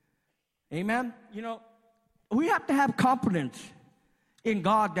 Amen? You know, we have to have confidence in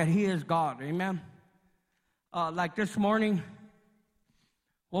God that He is God. Amen? Like this morning,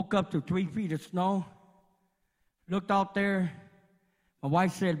 woke up to 3 feet of snow, looked out there. My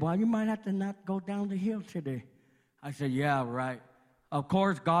wife said, well, you might have to not go down the hill today. I said, yeah, right. Of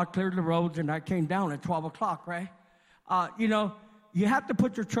course, God cleared the roads, and I came down at 12 o'clock, right? You know, you have to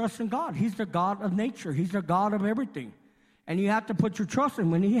put your trust in God. He's the God of nature. He's the God of everything. And you have to put your trust in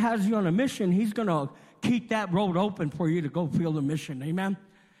Him. When He has you on a mission, He's going to keep that road open for you to go feel the mission. Amen?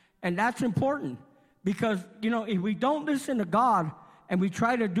 And that's important because, you know, if we don't listen to God and we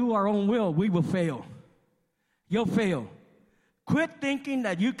try to do our own will, we will fail. You'll fail. Quit thinking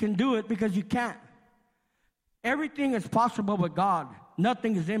that you can do it because you can't. Everything is possible with God.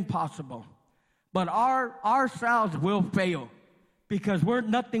 Nothing is impossible. But ourselves will fail because we're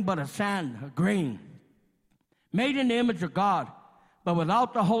nothing but a sand, a grain, made in the image of God. But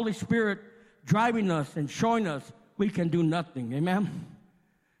without the Holy Spirit driving us and showing us, we can do nothing. Amen?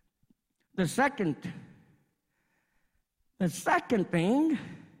 The second thing,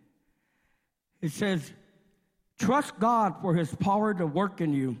 it says, trust God for His power to work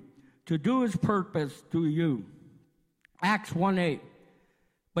in you, to do His purpose through you. Acts 1:8.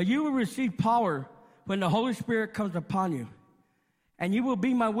 But you will receive power when the Holy Spirit comes upon you, and you will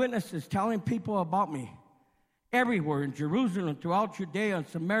be my witnesses, telling people about me everywhere in Jerusalem, throughout Judea and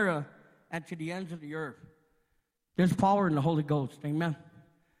Samaria, and to the ends of the earth. There's power in the Holy Ghost. Amen.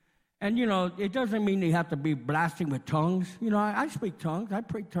 And, you know, it doesn't mean you have to be blasting with tongues. You know, I speak tongues. I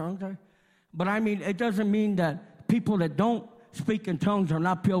pray tongues. But I mean, it doesn't mean that people that don't speak in tongues are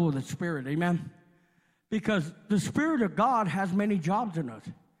not filled with the Spirit. Amen? Because the Spirit of God has many jobs in us.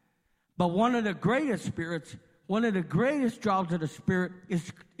 But one of the greatest jobs of the Spirit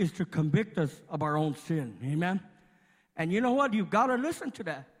is to convict us of our own sin. Amen? And you know what? You've got to listen to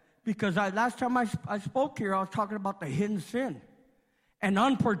that. Because last time I spoke here, I was talking about the hidden sin. And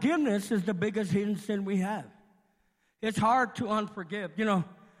unforgiveness is the biggest hidden sin we have. It's hard to unforgive. You know,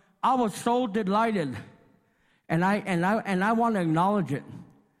 I was so delighted, and I want to acknowledge it,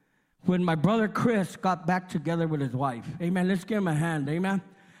 when my brother Chris got back together with his wife. Amen. Let's give him a hand. Amen.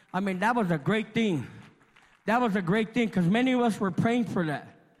 I mean, that was a great thing. That was a great thing because many of us were praying for that.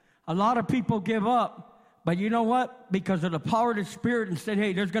 A lot of people give up, But you know what? Because of the power of the Spirit and said,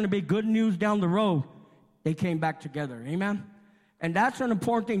 hey, there's going to be good news down the road, they came back together. Amen? And that's an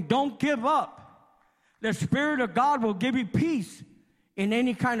important thing. Don't give up. The Spirit of God will give you peace in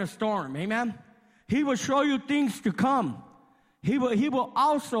any kind of storm. Amen? He will show you things to come. He will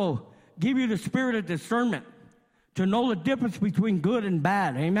also give you the spirit of discernment to know the difference between good and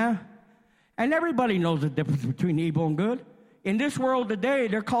bad. Amen? And everybody knows the difference between evil and good. In this world today,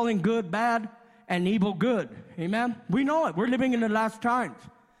 they're calling good bad and evil good. Amen? We know it. We're living in the last times.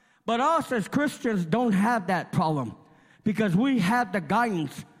 But us as Christians don't have that problem because we have the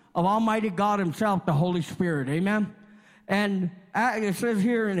guidance of Almighty God Himself, the Holy Spirit. Amen? And it says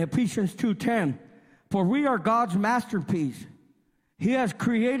here in Ephesians 2:10, for we are God's masterpiece. He has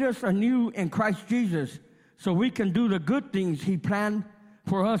created us anew in Christ Jesus so we can do the good things He planned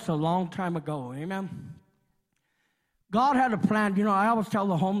for us a long time ago. Amen? God had a plan. You know, I always tell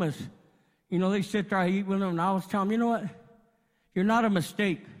the homeless, you know, they sit there, I eat with them, and I always tell them, you know what? You're not a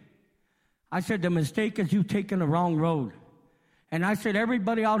mistake. I said, the mistake is you taking the wrong road. And I said,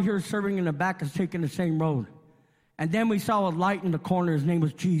 everybody out here serving in the back is taking the same road. And then we saw a light in the corner. His name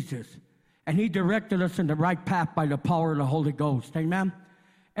was Jesus. And He directed us in the right path by the power of the Holy Ghost. Amen?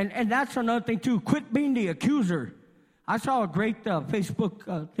 And that's another thing, too. Quit being the accuser. I saw a great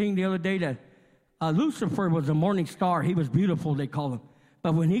Facebook thing the other day that Lucifer was a morning star. He was beautiful, they call him.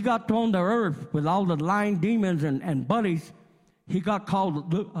 But when he got thrown to earth with all the lying demons and buddies, he got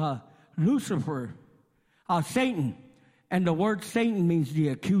called Lucifer, Satan. And the word Satan means the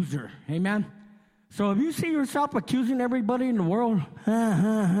accuser. Amen? So if you see yourself accusing everybody in the world,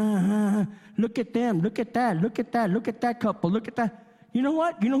 look at them, look at that, look at that, look at that couple, look at that. You know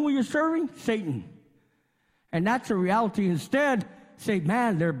what? You know who you're serving? Satan. And that's a reality. Instead, say,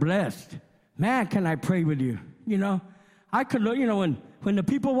 man, they're blessed. Man, can I pray with you? You know, I could look, you know, when the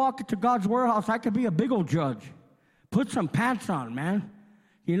people walk into God's warehouse, I could be a big old judge. Put some pants on, man.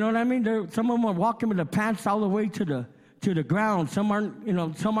 You know what I mean? Some of them are walking with the pants all the way to the ground. Some aren't, you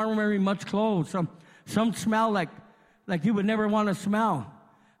know, some aren't wearing much clothes. Some smell like you would never want to smell.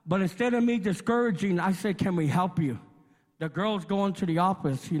 But instead of me discouraging, I say, can we help you? The girls go into the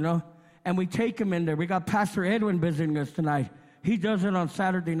office, you know, and we take them in there. We got Pastor Edwin visiting us tonight. He does it on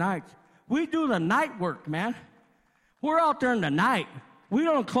Saturday nights. We do the night work, man. We're out there in the night. We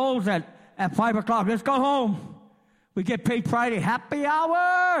don't close at 5 o'clock. Let's go home. We get paid Friday. Happy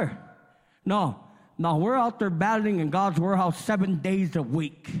hour. No, we're out there battling in God's warehouse 7 days a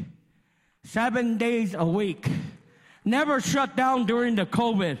week. 7 days a week. Never shut down during the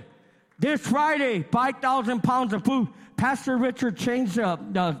COVID. This Friday, 5,000 pounds of food. Pastor Richard changed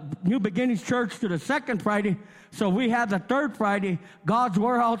the New Beginnings Church to the second Friday, so we have the third Friday, God's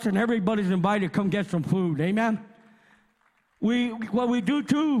warehouse, and everybody's invited to come get some food. Amen? What we do,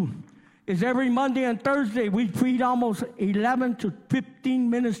 too, is every Monday and Thursday, we feed almost 11 to 15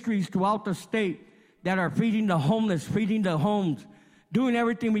 ministries throughout the state that are feeding the homeless, feeding the homes, doing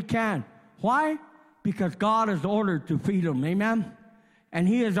everything we can. Why? Because God has ordered to feed them. Amen? And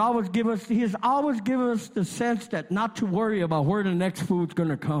He has always given us the sense that not to worry about where the next food's going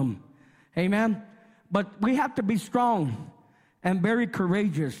to come. Amen? But we have to be strong and very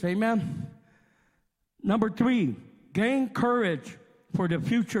courageous. Amen? Number 3, gain courage for the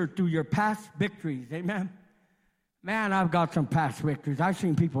future through your past victories. Amen? Man, I've got some past victories. I've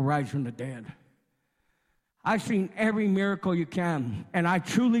seen people rise from the dead. I've seen every miracle you can. And I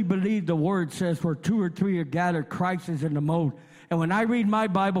truly believe the Word says where 2 or 3 are gathered, Christ is in the mode. And when I read my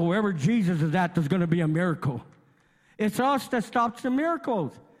Bible, wherever Jesus is at, there's going to be a miracle. It's us that stops the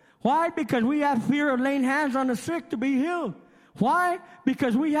miracles. Why? Because we have fear of laying hands on the sick to be healed. Why?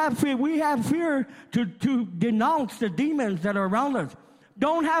 Because we have fear. We have fear to denounce the demons that are around us.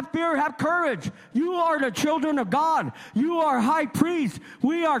 Don't have fear, have courage. You are the children of God. You are high priests.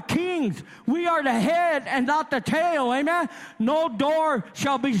 We are kings. We are the head and not the tail. Amen? No door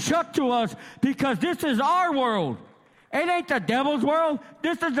shall be shut to us because this is our world. It ain't the devil's world.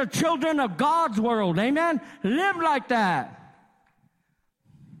 This is the children of God's world. Amen? Live like that.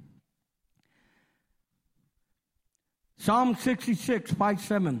 Psalm 66,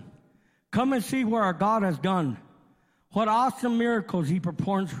 5-7. Come and see what our God has done. What awesome miracles He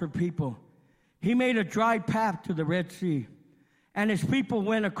performs for people. He made a dry path to the Red Sea, and His people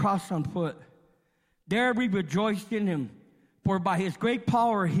went across on foot. There we rejoiced in Him, for by His great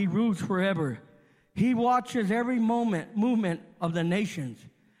power He rules forever. He watches every movement of the nations.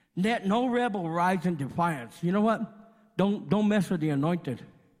 Let no rebel rise in defiance. You know what? Don't mess with the anointed.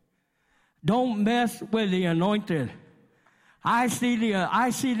 Don't mess with the anointed. I see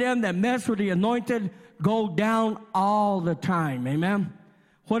them that mess with the anointed go down all the time. Amen?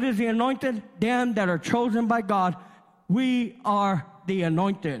 What is the anointed? Them that are chosen by God. We are the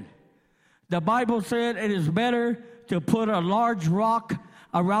anointed. The Bible said it is better to put a large rock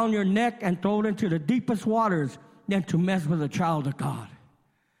around your neck and throw it into the deepest waters than to mess with a child of God.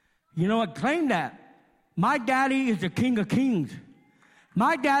 You know what? Claim that. My daddy is the King of Kings.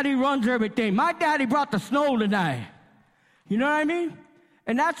 My daddy runs everything. My daddy brought the snow tonight. You know what I mean?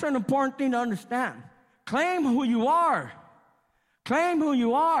 And that's an important thing to understand. Claim who you are. Claim who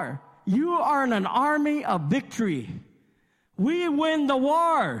you are. You are in an army of victory. We win the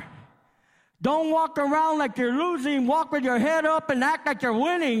war. Don't walk around like you're losing. Walk with your head up and act like you're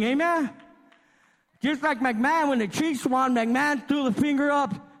winning. Amen? Just like McMahon, when the Chiefs won, McMahon threw the finger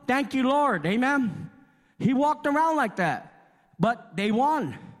up. Thank you, Lord. Amen? He walked around like that. But they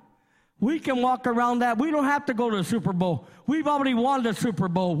won. We can walk around that. We don't have to go to the Super Bowl. We've already won the Super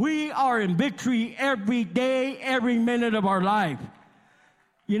Bowl. We are in victory every day, every minute of our life.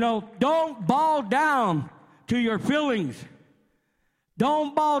 You know, don't bow down to your feelings.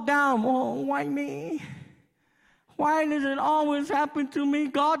 Don't bow down. Oh, why me? Why does it always happen to me?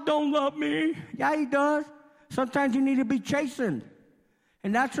 God don't love me. Yeah, he does. Sometimes you need to be chastened.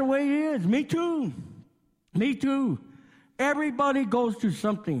 And that's the way it is. Me too. Me too. Everybody goes through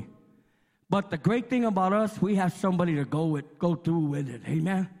something. But the great thing about us, we have somebody to go through with it.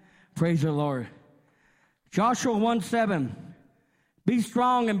 Amen? Praise the Lord. Joshua 1:7. Be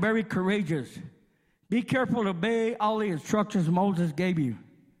strong and very courageous. Be careful to obey all the instructions Moses gave you.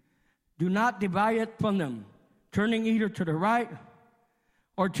 Do not divide from them, turning either to the right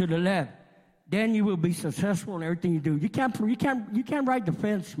or to the left. Then you will be successful in everything you do. You can't ride the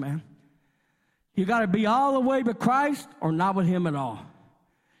fence, man. You got to be all the way with Christ or not with him at all.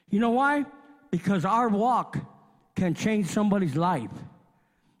 You know why? Because our walk can change somebody's life.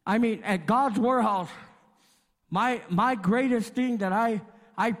 I mean, at God's warehouse, my greatest thing that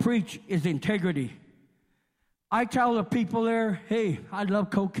I preach is integrity. I tell the people there, hey, I love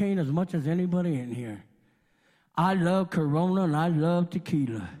cocaine as much as anybody in here. I love Corona and I love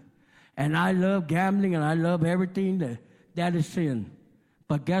tequila. And I love gambling and I love everything that is sin.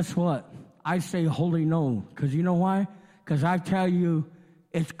 But guess what? I say holy no. Because you know why? Because I tell you,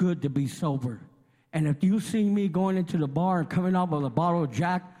 it's good to be sober. And if you see me going into the bar and coming out with a bottle of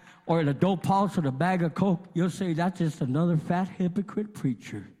Jack or the dope house or the bag of Coke, you'll say that's just another fat hypocrite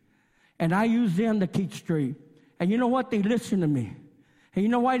preacher. And I use them to keep straight. And you know what? They listen to me. And you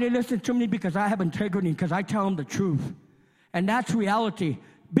know why they listen to me? Because I have integrity, because I tell them the truth. And that's reality.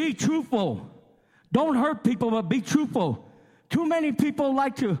 Be truthful. Don't hurt people, but be truthful. Too many people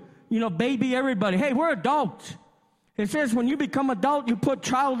like to, baby everybody. Hey, we're adults. It says when you become adult, you put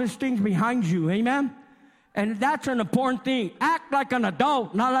childish things behind you. Amen? And that's an important thing. Act like an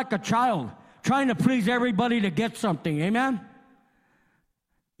adult, not like a child, trying to please everybody to get something. Amen?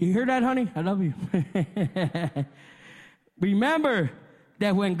 You hear that, honey? I love you. Remember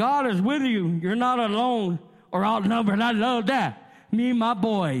that when God is with you, you're not alone or outnumbered. I love that. Me and my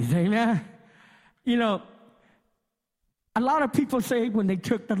boys. Amen? A lot of people say when they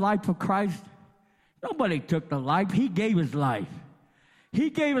took the life of Christ, nobody took the life. He gave his life. He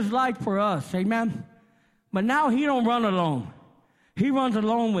gave his life for us. Amen? But now he don't run alone. He runs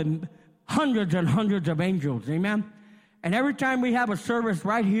alone with hundreds and hundreds of angels. Amen? And every time we have a service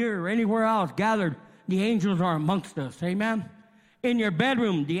right here or anywhere else gathered, the angels are amongst us. Amen? In your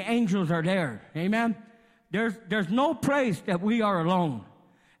bedroom, the angels are there. Amen? There's no place that we are alone.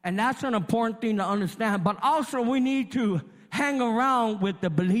 And that's an important thing to understand. But also we need to hang around with the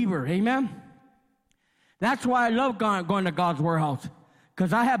believer. Amen? That's why I love going to God's warehouse.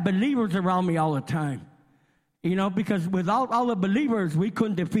 Because I have believers around me all the time. Because without all the believers, we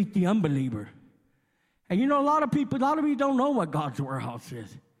couldn't defeat the unbeliever. And a lot of you don't know what God's warehouse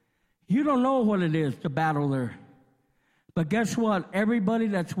is. You don't know what it is to battle there. But guess what? Everybody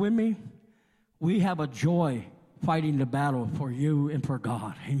that's with me, we have a joy fighting the battle for you and for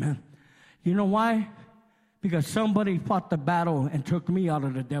God. Amen. You know why? Because somebody fought the battle and took me out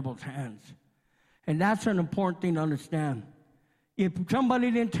of the devil's hands. And that's an important thing to understand. If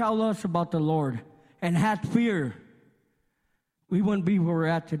somebody didn't tell us about the Lord and had fear, we wouldn't be where we're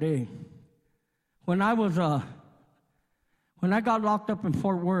at today. When I got locked up in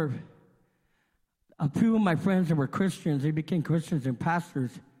Fort Worth, a few of my friends that were Christians, they became Christians and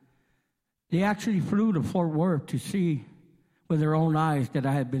pastors. They actually flew to Fort Worth to see with their own eyes that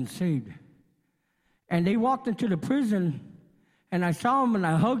I had been saved. And they walked into the prison, and I saw them, and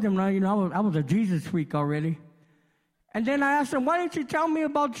I hugged them. And I was a Jesus freak already. And then I asked them, why didn't you tell me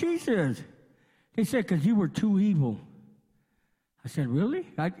about Jesus? They said, because you were too evil. I said, really?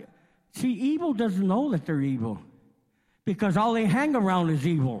 See, evil doesn't know that they're evil. because all they hang around is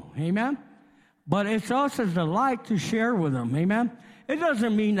evil. Amen? But it's us as the light to share with them. Amen? It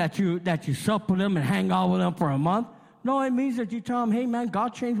doesn't mean that you sup with them and hang out with them for a month. No, it means that you tell them, hey, man,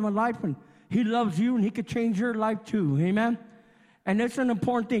 God changed my life, and he loves you, and he could change your life too. Amen? And it's an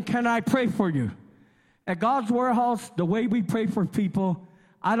important thing. Can I pray for you? At God's Warehouse, the way we pray for people,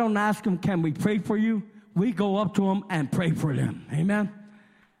 I don't ask them, can we pray for you? We go up to them and pray for them. Amen?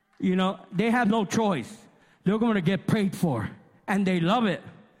 You know, they have no choice. They're going to get prayed for, and they love it.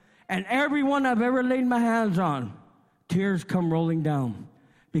 And everyone I've ever laid my hands on, tears come rolling down.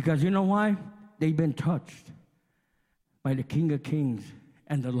 Because you know why? They've been touched by the King of Kings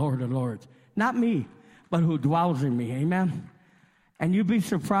and the Lord of Lords. Not me, but who dwells in me. Amen? And you'd be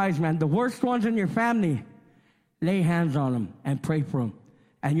surprised, man. The worst ones in your family, lay hands on them and pray for them.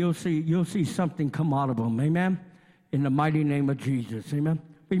 And you'll see something come out of them. Amen? In the mighty name of Jesus. Amen?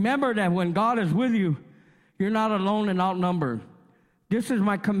 Remember that when God is with you, you're not alone and outnumbered. This is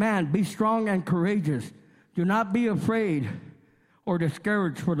my command. Be strong and courageous. Do not be afraid or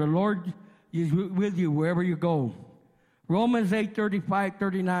discouraged, for the Lord is with you wherever you go. Romans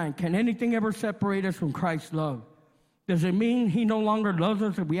 8:35-39. Can anything ever separate us from Christ's love? Does it mean he no longer loves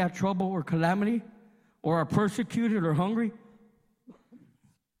us if we have trouble or calamity, or are persecuted or hungry,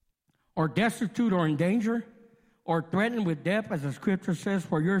 or destitute or in danger, or threatened with death, as the scripture says,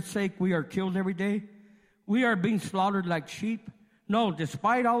 for your sake we are killed every day? We are being slaughtered like sheep. No,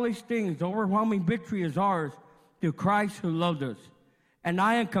 despite all these things, overwhelming victory is ours through Christ who loved us. And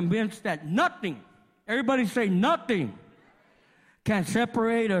I am convinced that nothing, everybody say nothing, can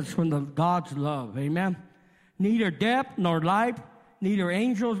separate us from the God's love. Amen? Neither death nor life, neither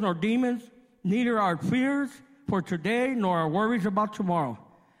angels nor demons, neither our fears for today nor our worries about tomorrow.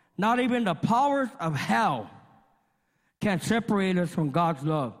 Not even the powers of hell can separate us from God's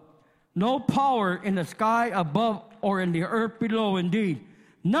love. No power in the sky above or in the earth below. Indeed,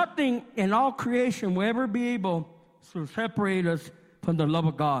 nothing in all creation will ever be able to separate us from the love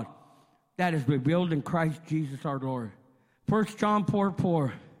of God that is revealed in Christ Jesus our Lord. 1 John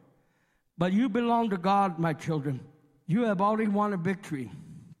 4:4. But you belong to God, my children. You have already won a victory.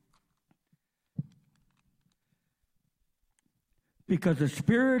 Because the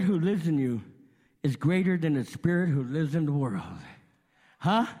Spirit who lives in you is greater than the spirit who lives in the world.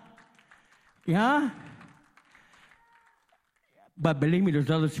 Huh? Yeah? But believe me, there's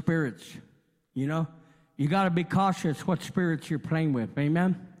other spirits, you know. You got to be cautious what spirits you're playing with.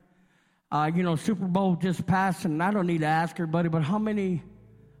 Amen? Super Bowl just passed, and I don't need to ask everybody, but how many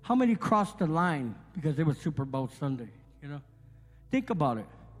crossed the line because it was Super Bowl Sunday, you know? Think about it.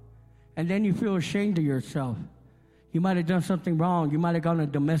 And then you feel ashamed of yourself. You might have done something wrong. You might have gotten in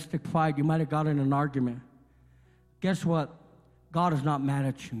a domestic fight. You might have gotten in an argument. Guess what? God is not mad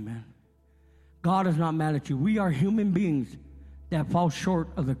at you, man. God is not mad at you. We are human beings that fall short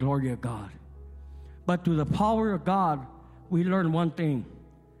of the glory of God. But through the power of God, we learn one thing,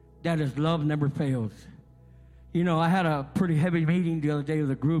 that is love never fails. You know, I had a pretty heavy meeting the other day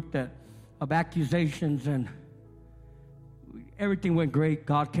with a group of accusations, and everything went great.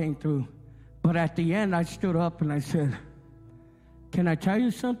 God came through. But at the end, I stood up and I said, can I tell you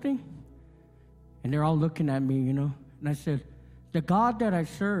something? And they're all looking at me, you know. And I said, the God that I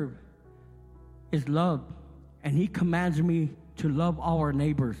serve is love, and he commands me to love our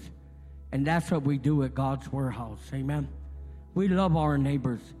neighbors. And that's what we do at God's Warehouse. Amen? We love our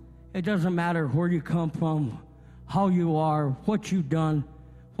neighbors. It doesn't matter where you come from, how you are, what you've done.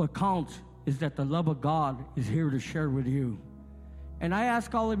 What counts is that the love of God is here to share with you. And I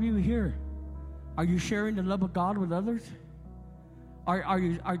ask all of you here, are you sharing the love of God with others?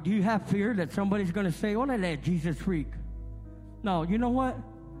 Do you have fear that somebody's going to say, oh, let Jesus freak? No, you know what?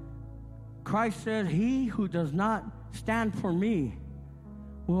 Christ says, he who does not stand for me,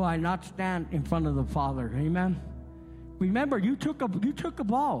 will I not stand in front of the Father. Amen? Remember, you took a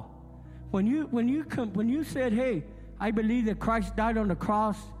ball. When you said, hey, I believe that Christ died on the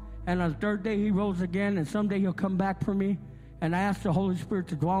cross, and on the third day he rose again, and someday he'll come back for me, and I asked the Holy Spirit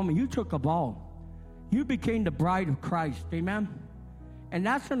to dwell in me, you took a ball. You became the bride of Christ. Amen? And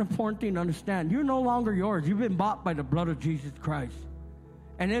that's an important thing to understand. You're no longer yours. You've been bought by the blood of Jesus Christ.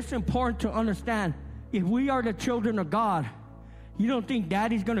 And it's important to understand, if we are the children of God, you don't think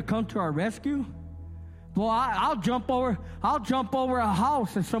Daddy's going to come to our rescue? Well, I'll jump over a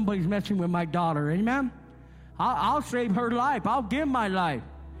house if somebody's messing with my daughter. Amen? I'll save her life. I'll give my life.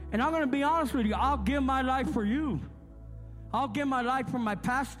 And I'm going to be honest with you. I'll give my life for you. I'll give my life for my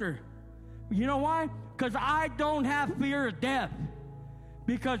pastor. You know why? Because I don't have fear of death.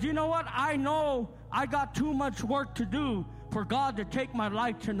 Because you know what? I know I got too much work to do for God to take my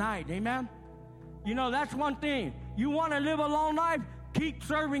life tonight. Amen? You know, that's one thing. You want to live a long life? Keep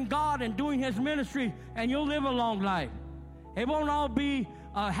serving God and doing His ministry, and you'll live a long life. It won't all be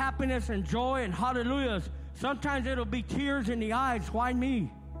happiness and joy and hallelujahs. Sometimes it'll be tears in the eyes. Why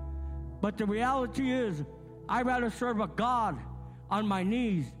me? But the reality is, I'd rather serve a God on my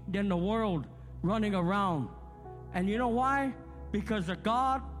knees than the world running around. And you know why? Because the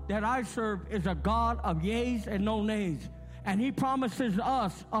God that I serve is a God of yeas and no nays. And He promises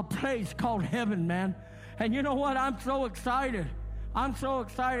us a place called heaven, man. And you know what? I'm so excited. I'm so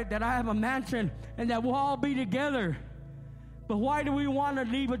excited that I have a mansion and that we'll all be together. But why do we want to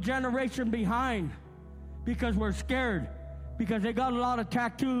leave a generation behind? Because we're scared. Because they got a lot of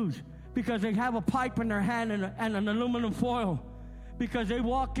tattoos. Because they have a pipe in their hand and an aluminum foil. Because they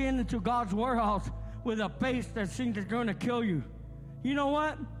walk into God's warehouse with a face that seems it's going to kill you. You know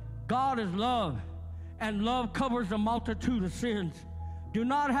what? God is love. And love covers a multitude of sins. Do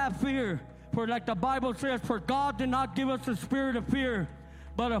not have fear. For like the Bible says, for God did not give us a spirit of fear,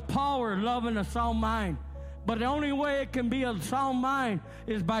 but of power, love, and a sound mind. But the only way it can be a sound mind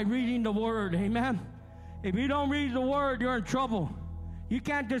is by reading the Word. Amen? If you don't read the Word, you're in trouble. You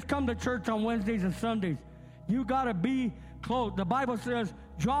can't just come to church on Wednesdays and Sundays. You got to be close. The Bible says,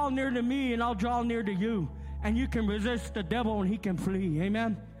 draw near to me and I'll draw near to you. And you can resist the devil and he can flee.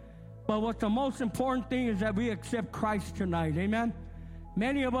 Amen? But what's the most important thing is that we accept Christ tonight. Amen?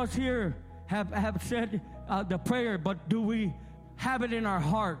 Many of us here have said the prayer, but do we have it in our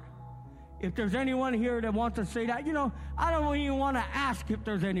heart? If there's anyone here that wants to say that, you know, I don't even want to ask if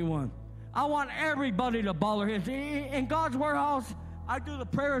there's anyone. I want everybody to bow their heads. In God's warehouse, I do the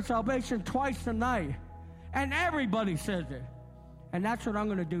prayer of salvation twice a night, and everybody says it. And that's what I'm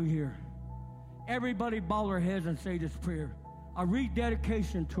going to do here. Everybody bow their heads and say this prayer. A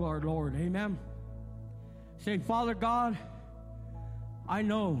rededication to our Lord. Amen. Say, Father God, I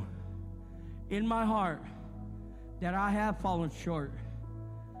know in my heart that I have fallen short.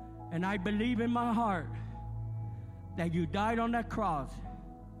 And I believe in my heart that you died on that cross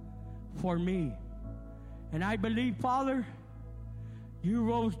for me. And I believe, Father, you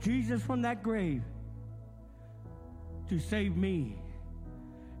rose Jesus from that grave to save me.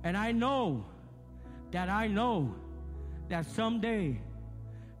 And I know that someday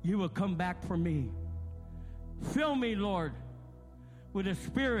you will come back for me. Fill me, Lord, with a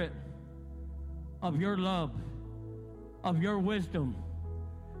spirit of your love, of your wisdom.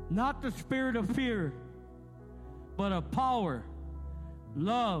 Not the spirit of fear, but of power,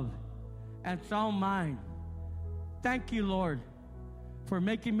 love, and sound mind. Thank you, Lord, for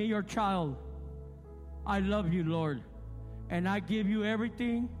making me your child. I love you, Lord, and I give you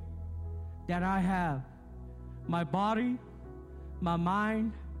everything that I have. My body, my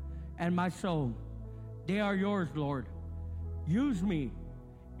mind, and my soul. They are yours, Lord. Use me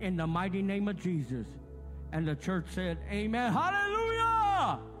in the mighty name of Jesus. And the church said, amen.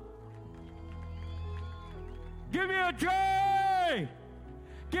 Hallelujah! Give me a J!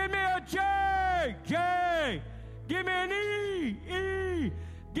 Give me a J! J! Give me an E! E!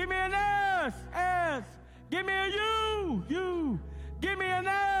 Give me an S! S! Give me a U! U! Give me an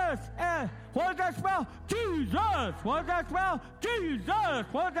S! S! What does that spell? Jesus! What does that spell? Jesus!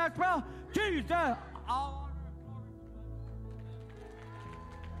 What does that spell? Jesus!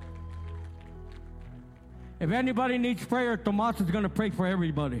 If anybody needs prayer, Tomas is going to pray for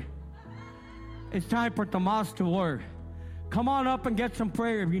everybody. It's time for Tomas to work. Come on up and get some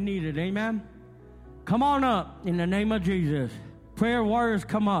prayer if you need it. Amen? Come on up in the name of Jesus. Prayer warriors,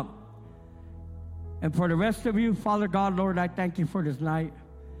 come up. And for the rest of you, Father God, Lord, I thank you for this night.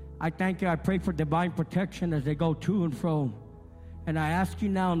 I thank you. I pray for divine protection as they go to and fro. And I ask you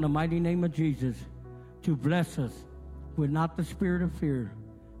now in the mighty name of Jesus to bless us with not the spirit of fear,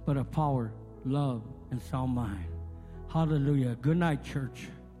 but of power, love, and sound mind. Hallelujah. Good night, church.